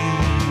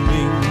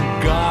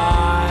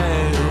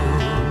guile.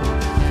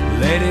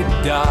 Let it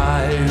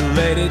die,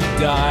 let it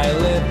die,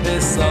 let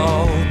this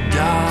all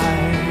die.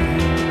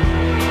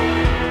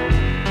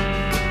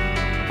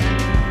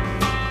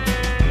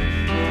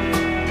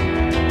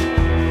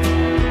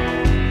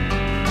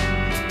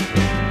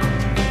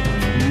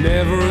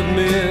 Never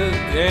admit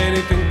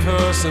anything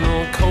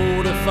personal,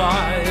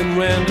 codify and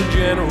render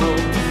general.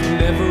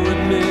 Never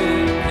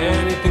admit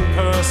anything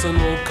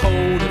personal,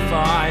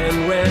 codify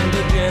and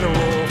render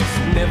general.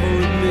 Never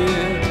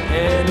admit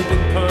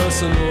anything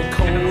personal,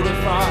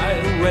 codify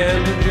and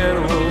render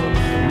general.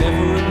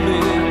 Never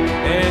admit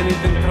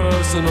anything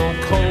personal,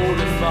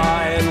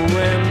 codify and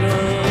render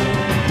general.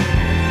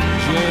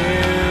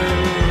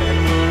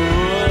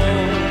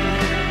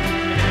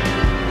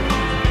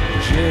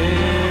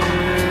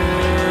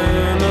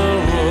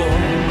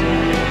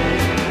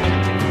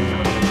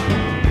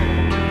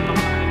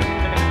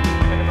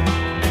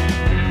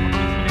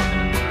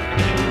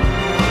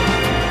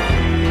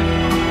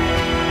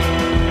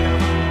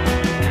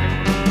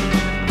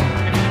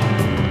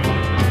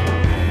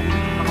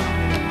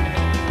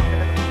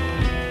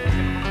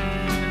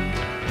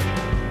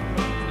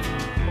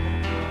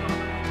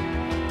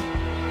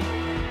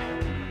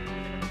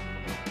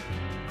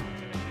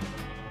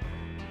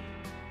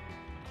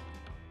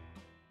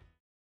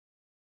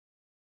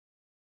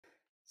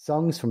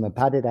 Songs from a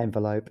Padded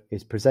Envelope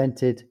is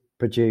presented,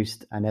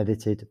 produced and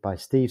edited by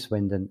Steve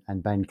Swindon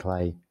and Ben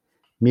Clay.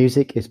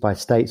 Music is by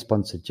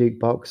state-sponsored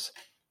Jukebox.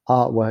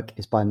 Artwork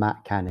is by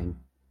Matt Canning.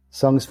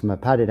 Songs from a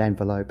Padded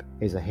Envelope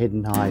is a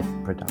Hidden Hive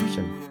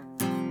production.